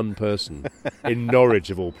meets one person in Norwich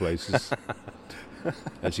of all places,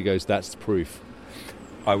 and she goes, "That's the proof.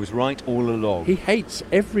 I was right all along." He hates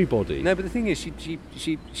everybody. No, but the thing is,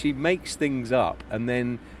 she makes things up and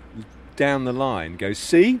then down the line goes,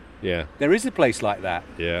 "See, yeah, there is a place like that.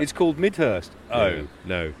 Yeah, it's called Midhurst." Oh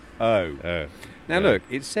no. Oh. Now look,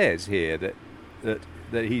 it says here that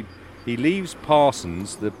he leaves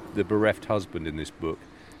Parsons, the bereft husband in this book,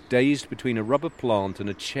 dazed between a rubber plant and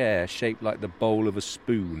a chair shaped like the bowl of a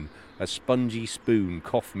spoon. A spongy spoon,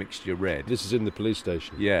 cough mixture red. This is in the police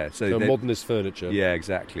station. Yeah. So modernist furniture. Yeah,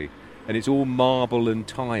 exactly. And it's all marble and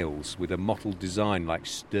tiles with a mottled design like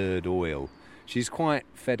stirred oil. She's quite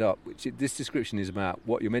fed up. This description is about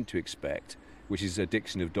what you're meant to expect, which is a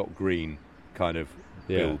Dixon of Dock Green kind of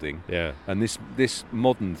building. Yeah. And this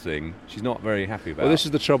modern thing, she's not very happy about. Well, this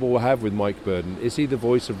is the trouble we'll have with Mike Burden. Is he the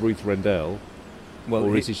voice of Ruth Rendell? Well,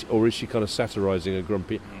 or is she kind of satirising a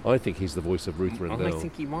grumpy... I think he's the voice of Ruth Rendell. I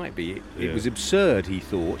think he might be. It was absurd, he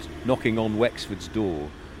thought, knocking on Wexford's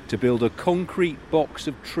door to build a concrete box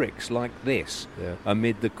of tricks like this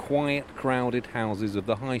amid the quiet, crowded houses of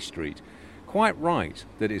the High Street. Quite right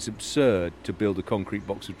that it's absurd to build a concrete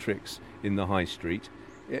box of tricks in the High Street.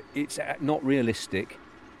 It's not realistic.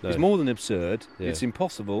 No. It's more than absurd. Yeah. It's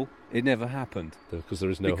impossible. It never happened. Because there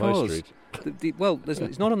is no High Street.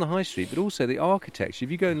 It's not on the High Street, but also the architecture.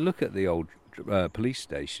 If you go and look at the old police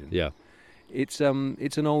station, it's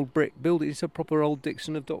an old brick building. It's a proper old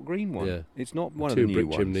Dixon of Dock Green one. Yeah. It's not one of the new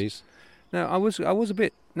ones. 2 brick chimneys. Now, I was a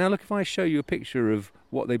bit... Now, look, if I show you a picture of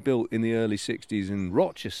what they built in the early 60s in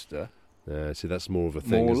Rochester... see, that's more of a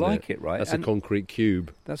thing, more isn't like it, right? That's a concrete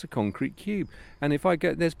cube. That's a concrete cube. And if I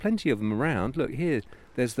go... There's plenty of them around. Look, here,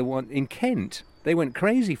 there's the one in Kent. They went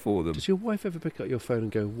crazy for them. Does your wife ever pick up your phone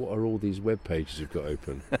and go, "What are all these web pages you've got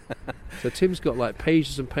open?" So Tim's got like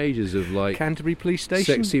pages and pages of like Canterbury Police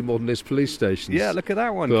Station, sexy modernist police stations. Yeah, look at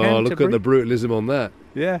that one. Oh, look at the brutalism on that.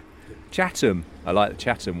 Yeah, Chatham. I like the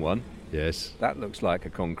Chatham one. Yes, that looks like a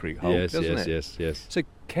concrete hole, doesn't it? Yes. So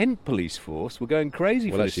Kent Police Force were going crazy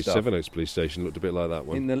for this stuff. Well, actually, Sevenoaks Police Station looked a bit like that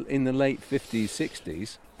one. In the late 50s,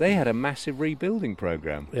 60s, they had a massive rebuilding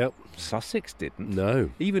programme. Yep. Sussex didn't. No.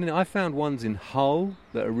 Even I found ones in Hull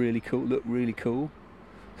that are really cool. Look really cool.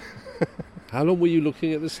 How long were you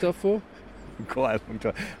looking at this stuff for? Quite a long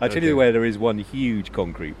time. I'll tell you where there is one huge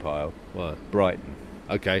concrete pile. What? Brighton.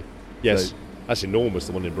 Okay. Yes. So, that's enormous,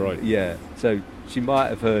 the one in Brighton. Yeah. So she might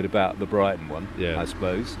have heard about the Brighton one, I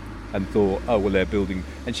suppose, and thought, oh, well, they're building...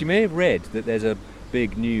 And she may have read that there's a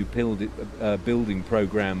big new building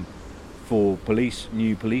programme for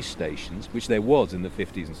new police stations, which there was in the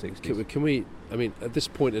 50s and 60s. Can we... I mean, at this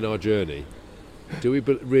point in our journey, do we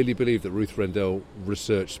really believe that Ruth Rendell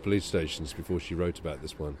researched police stations before she wrote about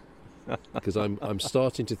this one? Because I'm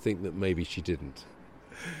starting to think that maybe she didn't.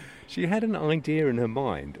 She had an idea in her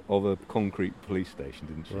mind of a concrete police station,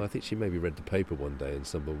 didn't she? Well, I think she maybe read the paper one day and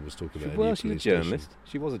someone was talking about Well, she's a journalist.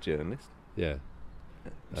 She was a journalist. Yeah.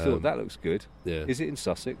 She thought, that looks good. Yeah. Is it in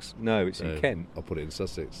Sussex? No, it's in Kent. I'll put it in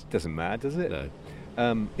Sussex. Doesn't matter, does it?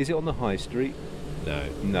 No. Is it on the high street? No.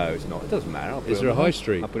 No, it's not. It doesn't matter. Is there a high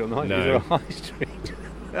street? I'll put it on the high street. No. Is there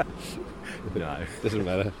a high street? No. Doesn't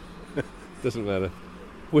matter. Doesn't matter.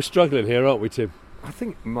 We're struggling here, aren't we, Tim? I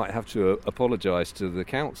think we might have to apologise to the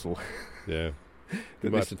council. Yeah. We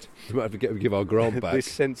might have to give our grant back. This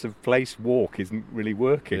sense of place walk isn't really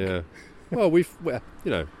working. Yeah. Well, we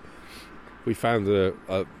found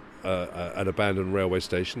an abandoned railway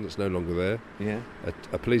station that's no longer there. Yeah.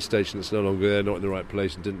 A police station that's no longer there, not in the right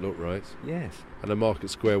place and didn't look right. Yes. And a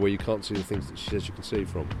market square where you can't see the things that she says you can see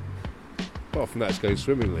from. Apart from that, it's going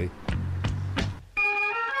swimmingly.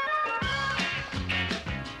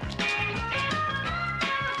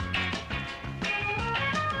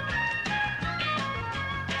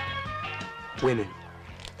 Women,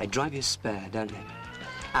 they drive you spare, don't they?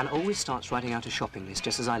 Anne always starts writing out a shopping list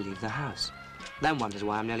just as I leave the house. Then wonders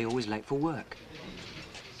why I'm nearly always late for work.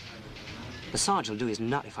 The Sarge will do his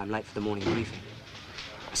nut if I'm late for the morning briefing.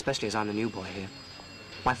 Especially as I'm the new boy here.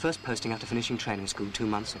 My first posting after finishing training school 2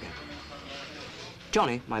 months ago.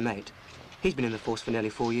 Johnny, my mate, he's been in the force for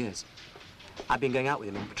nearly 4 years. I've been going out with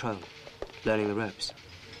him on patrol, learning the ropes.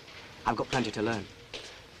 I've got plenty to learn.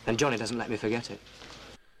 And Johnny doesn't let me forget it.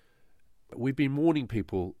 We've been warning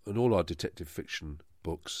people in all our detective fiction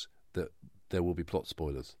books that there will be plot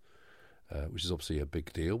spoilers, which is obviously a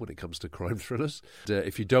big deal when it comes to crime thrillers.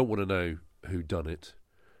 If you don't want to know who done it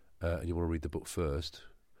and you want to read the book first,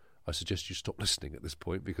 I suggest you stop listening at this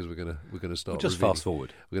point because we're going to start. Just fast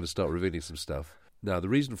forward. We're going to start revealing some stuff. Now, the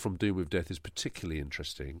reason From Doom with Death is particularly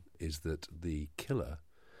interesting is that the killer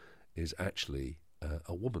is actually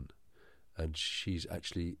a woman. And she's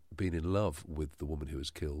actually been in love with the woman who was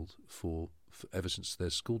killed for ever since their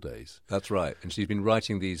school days. That's right. And she's been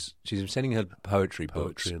writing these. She's been sending her poetry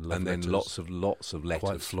books and love then letters. lots of letters,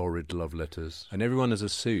 quite florid love letters. And everyone has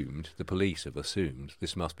assumed, the police have assumed,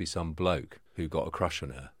 this must be some bloke who got a crush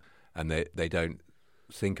on her, and they don't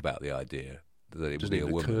think about the idea that it would be a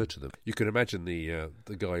woman. Doesn't even occur to them. You can imagine the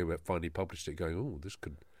guy who finally published it going, "Oh, this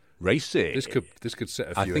could." Racing. This could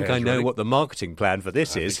set a few. I think I know what the marketing plan for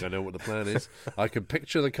this is. I think I know what the plan is. I can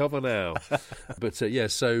picture the cover now. But so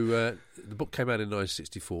the book came out in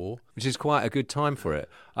 1964, which is quite a good time for it.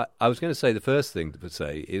 I was going to say the first thing to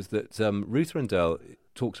say is that Ruth Rendell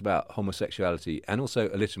talks about homosexuality and also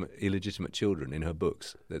illegitimate children in her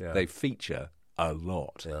books. That they feature a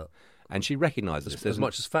lot, and she recognises as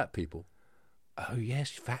much as fat people. Oh yes,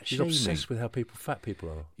 fat she's shaming. obsessed with how fat people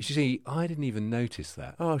are. You see, I didn't even notice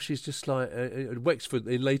that. Oh, she's just like Wexford.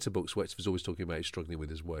 In later books, Wexford's always talking about he's struggling with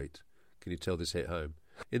his weight. Can you tell this hit home?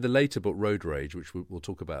 In the later book, Road Rage, which we'll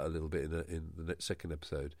talk about a little bit in the second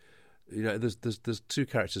episode, you know, there's two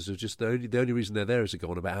characters who are just the only reason they're there is to go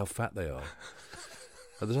on about how fat they are.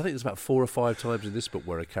 And I think there's about 4 or 5 times in this book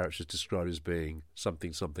where a character is described as being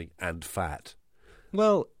something and fat.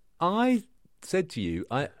 Well, I said to you,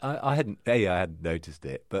 I hadn't noticed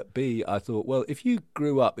it, but B, I thought, well, if you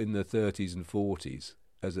grew up in the 30s and 40s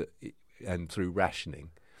and through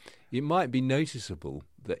rationing, it might be noticeable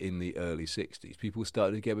that in the early 60s people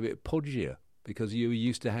started to get a bit podgier because you were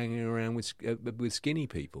used to hanging around with skinny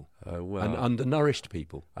people and undernourished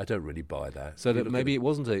people. I don't really buy that. So that maybe it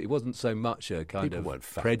wasn't so much a kind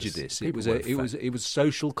of prejudice. It was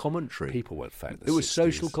social commentary. People weren't fat in the 60s. It was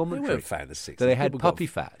social commentary. They weren't fat in the 60s. They had puppy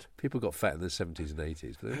fat. People got fat in the 70s and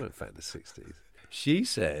 80s, but they weren't fat in the 60s. She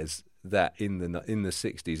says that in the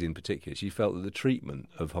 60s in particular, she felt that the treatment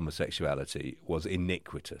of homosexuality was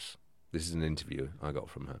iniquitous. This is an interview I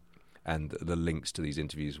got from her. And the links to these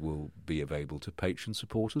interviews will be available to patron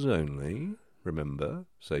supporters only, remember.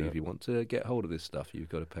 So if you want to get hold of this stuff, you've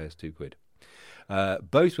got to pay us £2.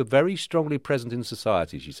 Both were very strongly present in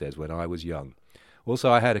society, she says, when I was young. Also,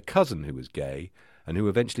 I had a cousin who was gay and who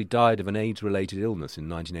eventually died of an AIDS-related illness in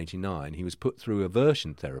 1989. He was put through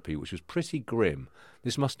aversion therapy, which was pretty grim.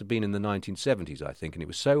 This must have been in the 1970s, I think, and it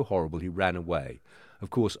was so horrible he ran away. Of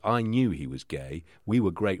course, I knew he was gay. We were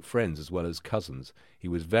great friends as well as cousins. He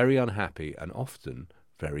was very unhappy and often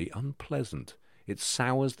very unpleasant. It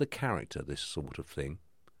sours the character, this sort of thing.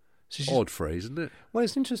 So odd phrase, isn't it? Well,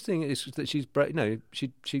 it's interesting. It's that she's, you know,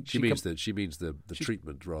 she means the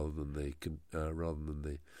treatment rather than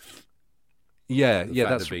the. Yeah, the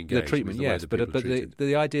that's being gay. The treatment. Yes, but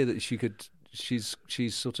the idea that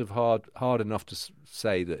she's sort of hard enough to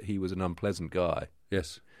say that he was an unpleasant guy.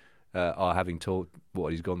 Yes. are having taught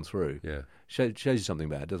what he's gone through. Yeah. Shows you something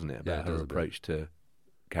about it, doesn't it? About her does a approach to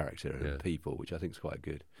character and people, which I think is quite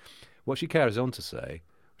good. What she carries on to say,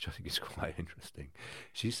 which I think is quite interesting,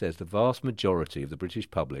 she says the vast majority of the British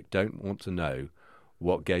public don't want to know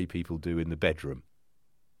what gay people do in the bedroom.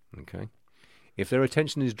 Okay? If their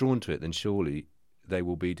attention is drawn to it, then surely they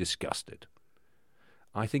will be disgusted.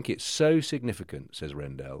 I think it's so significant, says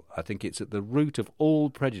Rendell. I think it's at the root of all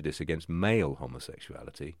prejudice against male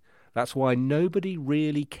homosexuality. That's why nobody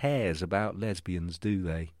really cares about lesbians, do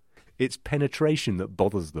they? It's penetration that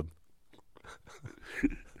bothers them.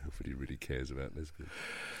 Nobody really cares about lesbians.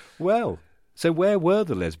 Well, so where were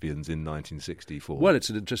the lesbians in 1964? Well, it's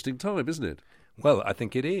an interesting time, isn't it? Well, I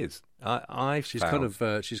think it is. She's kind of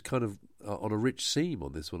on a rich seam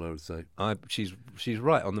on this one, I would say. She's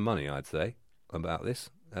right on the money, I'd say, about this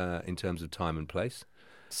in terms of time and place.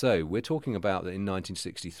 So we're talking about that in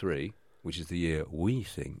 1963, which is the year we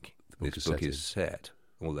think this book is set.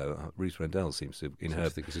 Although Ruth Rendell seems to, I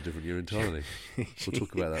think it's a different year entirely. We'll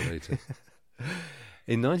talk about that later.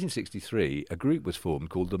 In 1963, a group was formed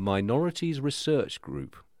called the Minorities Research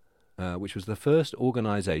Group, which was the first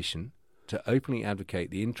organisation to openly advocate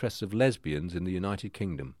the interests of lesbians in the United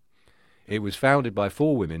Kingdom. It was founded by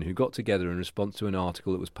 4 women who got together in response to an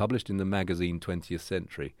article that was published in the magazine 20th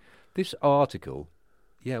Century. This article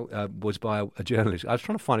was by a journalist. I was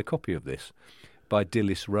trying to find a copy of this, by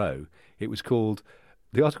Dilys Rowe.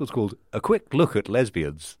 The article's called A Quick Look at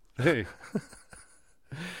Lesbians. Hey.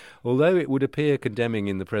 Although it would appear condemning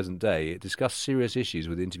in the present day, it discussed serious issues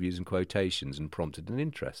with interviews and quotations and prompted an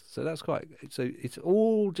interest. So so it's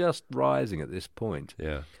all just rising at this point.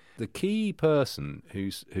 Yeah. The key person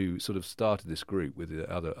who sort of started this group with the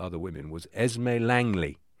other women was Esme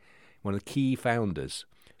Langley, one of the key founders.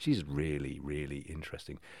 She's really, really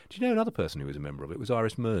interesting. Do you know another person who was a member of it? It was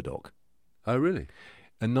Iris Murdoch. Oh, really?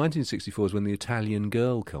 And 1964 is when The Italian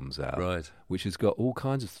Girl comes out, right? Which has got all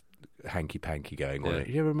kinds of hanky-panky going on. Did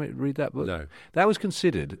you ever read that book? No. That was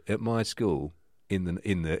considered at my school in the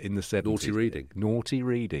 70s. Naughty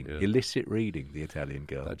reading, yeah. Illicit reading. The Italian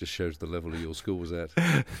Girl. That just shows the level of your school was at.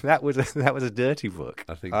 that was a dirty book.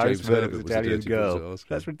 I think James Herbert was Italian a dirty Girl. book.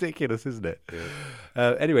 That's ridiculous, isn't it?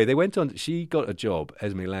 Yeah. Anyway, they went on. She got a job,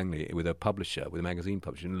 Esme Langley, with a publisher, with a magazine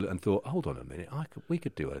publisher, and thought, hold on a minute, we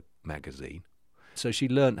could do a magazine. So she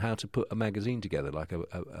learnt how to put a magazine together, like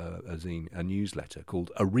a newsletter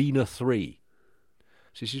called Arena 3.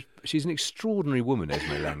 So she's an extraordinary woman,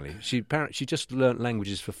 Esme Langley. She just learnt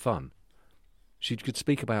languages for fun. She could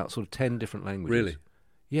speak about sort of 10 different languages.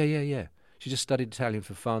 Really? Yeah. She just studied Italian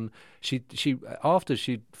for fun. She after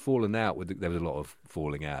she'd fallen out there was a lot of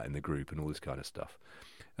falling out in the group and all this kind of stuff.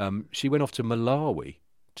 She went off to Malawi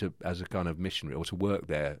as a kind of missionary, or to work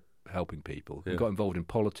there helping people, and got involved in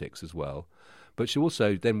politics as well. But she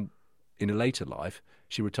also then, in a later life,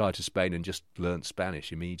 she retired to Spain and just learnt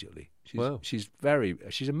Spanish immediately. She's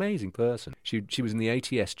an amazing person. She was in the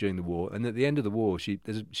ATS during the war, and at the end of the war,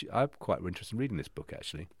 I'm quite interested in reading this book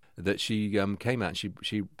actually. That she came out and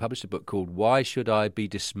she published a book called Why Should I Be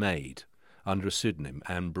Dismayed, under a pseudonym,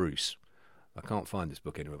 Anne Bruce. I can't find this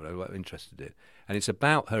book anywhere, but I'm interested in it. And it's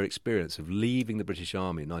about her experience of leaving the British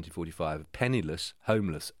Army in 1945, penniless,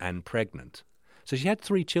 homeless, and pregnant. So she had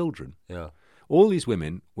 3 children. Yeah. All these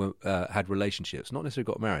women had relationships, not necessarily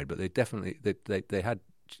got married, but they definitely they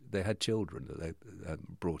had children that they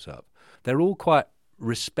brought up. They're all quite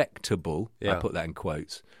respectable. Yeah. I put that in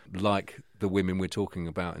quotes, like the women we're talking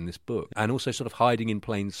about in this book, and also sort of hiding in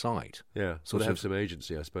plain sight. Yeah, so they have some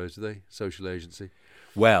agency, I suppose, do they? Social agency.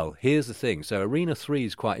 Well, here's the thing. So Arena 3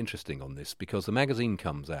 is quite interesting on this because the magazine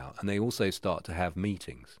comes out and they also start to have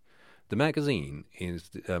meetings. The magazine is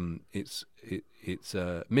its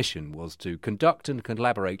mission was to conduct and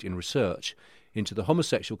collaborate in research into the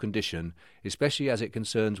homosexual condition, especially as it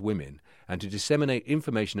concerns women, and to disseminate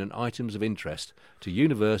information and items of interest to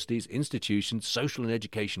universities, institutions, social and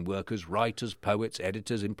education workers, writers, poets,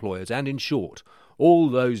 editors, employers, and in short, all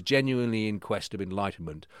those genuinely in quest of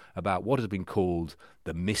enlightenment about what has been called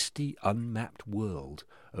the misty, unmapped world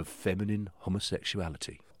of feminine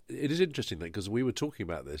homosexuality. It is interesting, because we were talking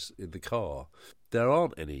about this in the car. There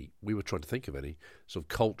aren't any, we were trying to think of any, sort of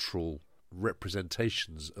cultural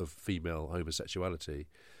representations of female homosexuality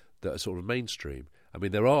that are sort of mainstream. I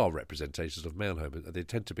mean, there are representations of male homosexuality. They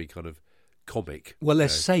tend to be kind of comic. Well, they're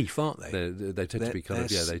safe, aren't they? They tend to be kind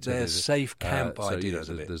of, they're safe camp ideas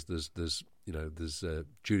of it. There's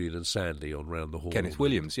Julian and Sandy on Round the Horn. Kenneth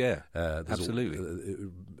Williams, absolutely.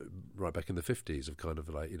 Right back in the 50s, of kind of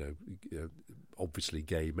like, obviously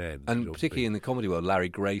gay men. And particularly in the comedy world, Larry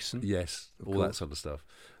Grayson. Yes, all that sort of stuff.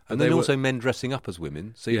 And then also men dressing up as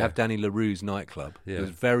women. So you have Danny LaRue's nightclub. Yeah. It was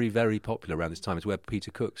very, very popular around this time. It's where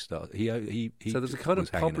Peter Cook started. So there's a kind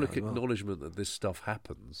of public acknowledgement that this stuff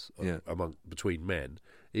happens between men,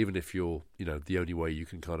 even if you're, the only way you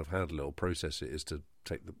can kind of handle it or process it is to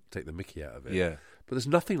take the mickey out of it. Yeah. But there's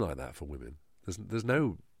nothing like that for women. There's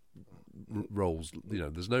no roles,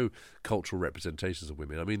 there's no cultural representations of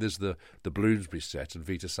women. I mean, there's the Bloomsbury set and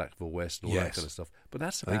Vita Sackville West and all that kind of stuff. But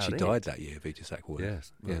that's about it. I think she died that year, Vita Sackville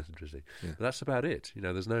West. Yes, that's interesting. Yeah. But that's about it.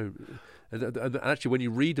 There's no... And actually, when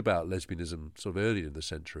you read about lesbianism sort of earlier in the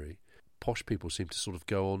century, posh people seem to sort of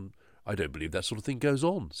go on, I don't believe that sort of thing goes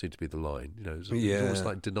on, seems to be the line. It's almost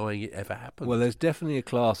like denying it ever happened. Well, there's definitely a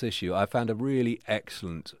class issue. I found a really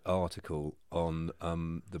excellent article on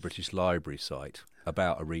the British Library site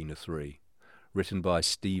about Arena 3, written by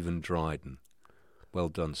Stephen Dryden. Well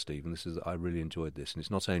done, Stephen. I really enjoyed this. And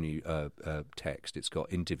it's not only text, it's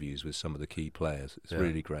got interviews with some of the key players. It's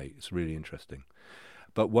really great. It's really interesting.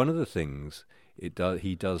 But one of the things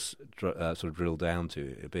he does sort of drill down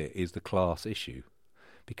to a bit is the class issue.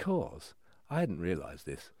 Because I hadn't realised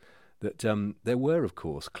this, that there were, of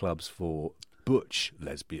course, clubs for butch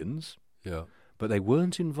lesbians, but they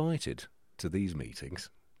weren't invited to these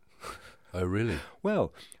meetings. Oh, really?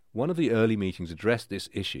 Well, one of the early meetings addressed this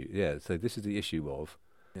issue. Yeah, so this is the issue of...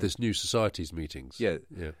 This new society's meetings. Yeah.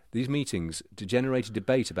 These meetings generated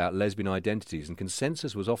debate about lesbian identities, and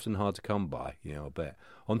consensus was often hard to come by, I bet.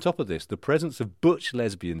 On top of this, the presence of butch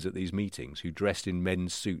lesbians at these meetings, who dressed in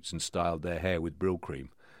men's suits and styled their hair with Brill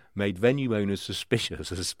cream, made venue owners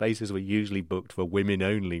suspicious as spaces were usually booked for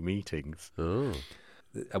women-only meetings. Oh.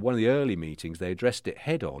 At one of the early meetings, they addressed it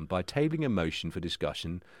head-on by tabling a motion for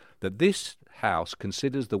discussion that this House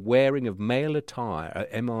considers the wearing of male attire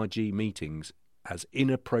at MRG meetings as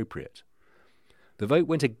inappropriate. The vote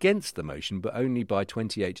went against the motion, but only by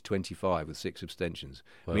 28 to 25 with 6 abstentions,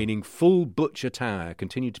 meaning full butch attire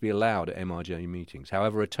continued to be allowed at MRG meetings.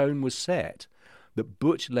 However, a tone was set that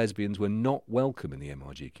butch lesbians were not welcome in the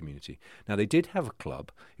MRG community. Now, they did have a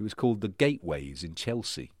club. It was called the Gateways in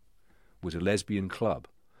Chelsea. It was a lesbian club,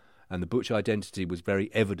 and the butch identity was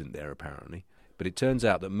very evident there, apparently. But it turns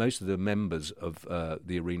out that most of the members of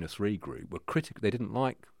the Arena 3 group were critical. They didn't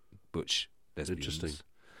like butch lesbians. Interesting.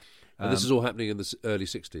 And this is all happening in the early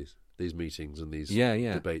 60s, these meetings and these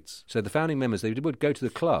debates. So the founding members, they would go to the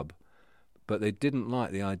club, but they didn't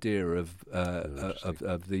like the idea of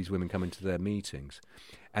these women coming to their meetings.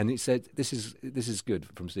 And he said, this is good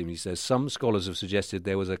from Stephen. He says, some scholars have suggested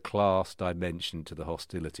there was a class dimension to the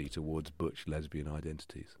hostility towards butch lesbian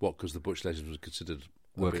identities. What, because the butch lesbians was considered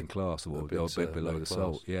working class or a bit below the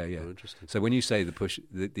salt? Yeah. Oh, interesting. So when you say the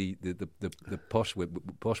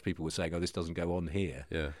posh people were saying, oh, this doesn't go on here.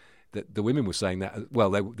 Yeah. The women were saying that.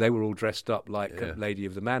 Well, they were all dressed up like a Lady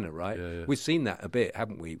of the Manor, right? Yeah. We've seen that a bit,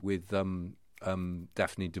 haven't we, with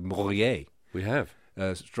Daphne du Maurier. We have.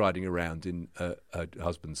 Striding around in her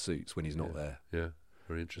husband's suits when he's not there. Yeah,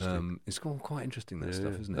 very interesting. It's quite interesting, that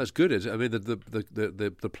stuff, isn't it? That's good. I mean,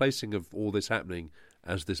 the placing of all this happening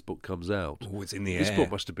as this book comes out. Oh, it's in the air. This book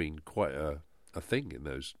must have been quite a thing in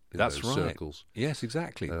those circles. Yes,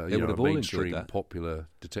 exactly. They would have all enjoyed that. Popular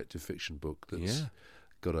detective fiction book that's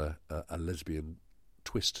got a lesbian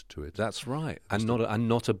twist to it. That's right, and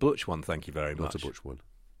not a butch one. Thank you very much. Not a butch one.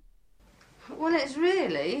 Well, it's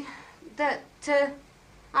really that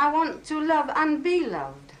I want to love and be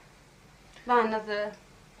loved by another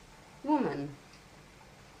woman.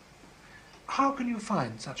 How can you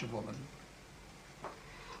find such a woman?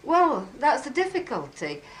 Well, that's the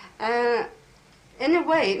difficulty. In a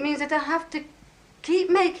way, it means that I have to keep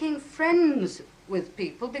making friends with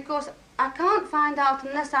people because I can't find out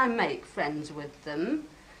unless I make friends with them.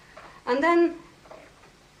 And then,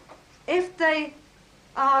 if they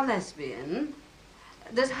are lesbian,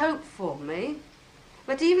 there's hope for me.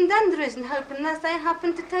 But even then there isn't hope unless they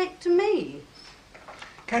happen to take to me.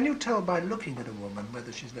 Can you tell by looking at a woman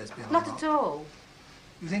whether she's lesbian or not? Not at all.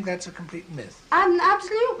 You think that's a complete myth? An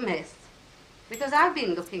absolute myth. Because I've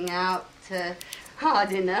been looking out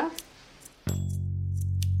hard enough.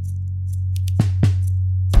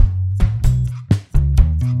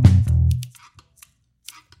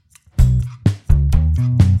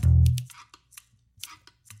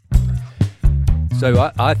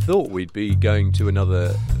 So I thought we'd be going to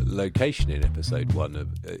another location in episode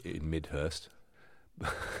 1 in Midhurst.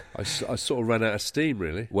 I sort of ran out of steam,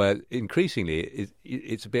 really. Well, increasingly,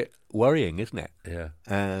 it's a bit worrying, isn't it?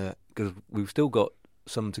 Yeah. Because we've still got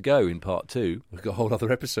some to go in part 2. We've got a whole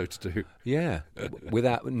other episode to do. Yeah,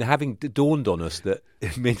 without having dawned on us that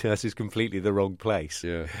Midhurst is completely the wrong place.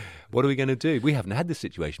 Yeah. What are we going to do? We haven't had this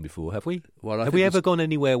situation before, have we? Well, have we ever gone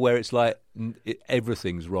anywhere where it's like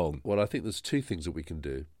everything's wrong? Well, I think there's 2 things that we can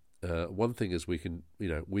do. One thing is we can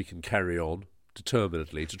carry on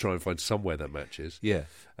determinedly to try and find somewhere that matches. Yeah.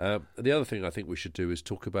 And the other thing I think we should do is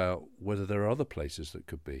talk about whether there are other places that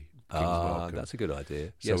could be Kingsmarkham. That's a good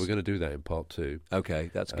idea. So we're going to do that in part 2. Okay,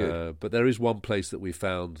 that's good. But there is one place that we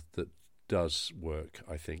found that does work,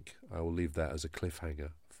 I think. I will leave that as a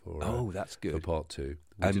cliffhanger for that's good. For part 2.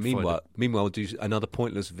 And meanwhile, do another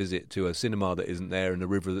pointless visit to a cinema that isn't there and a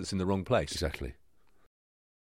river that's in the wrong place. Exactly.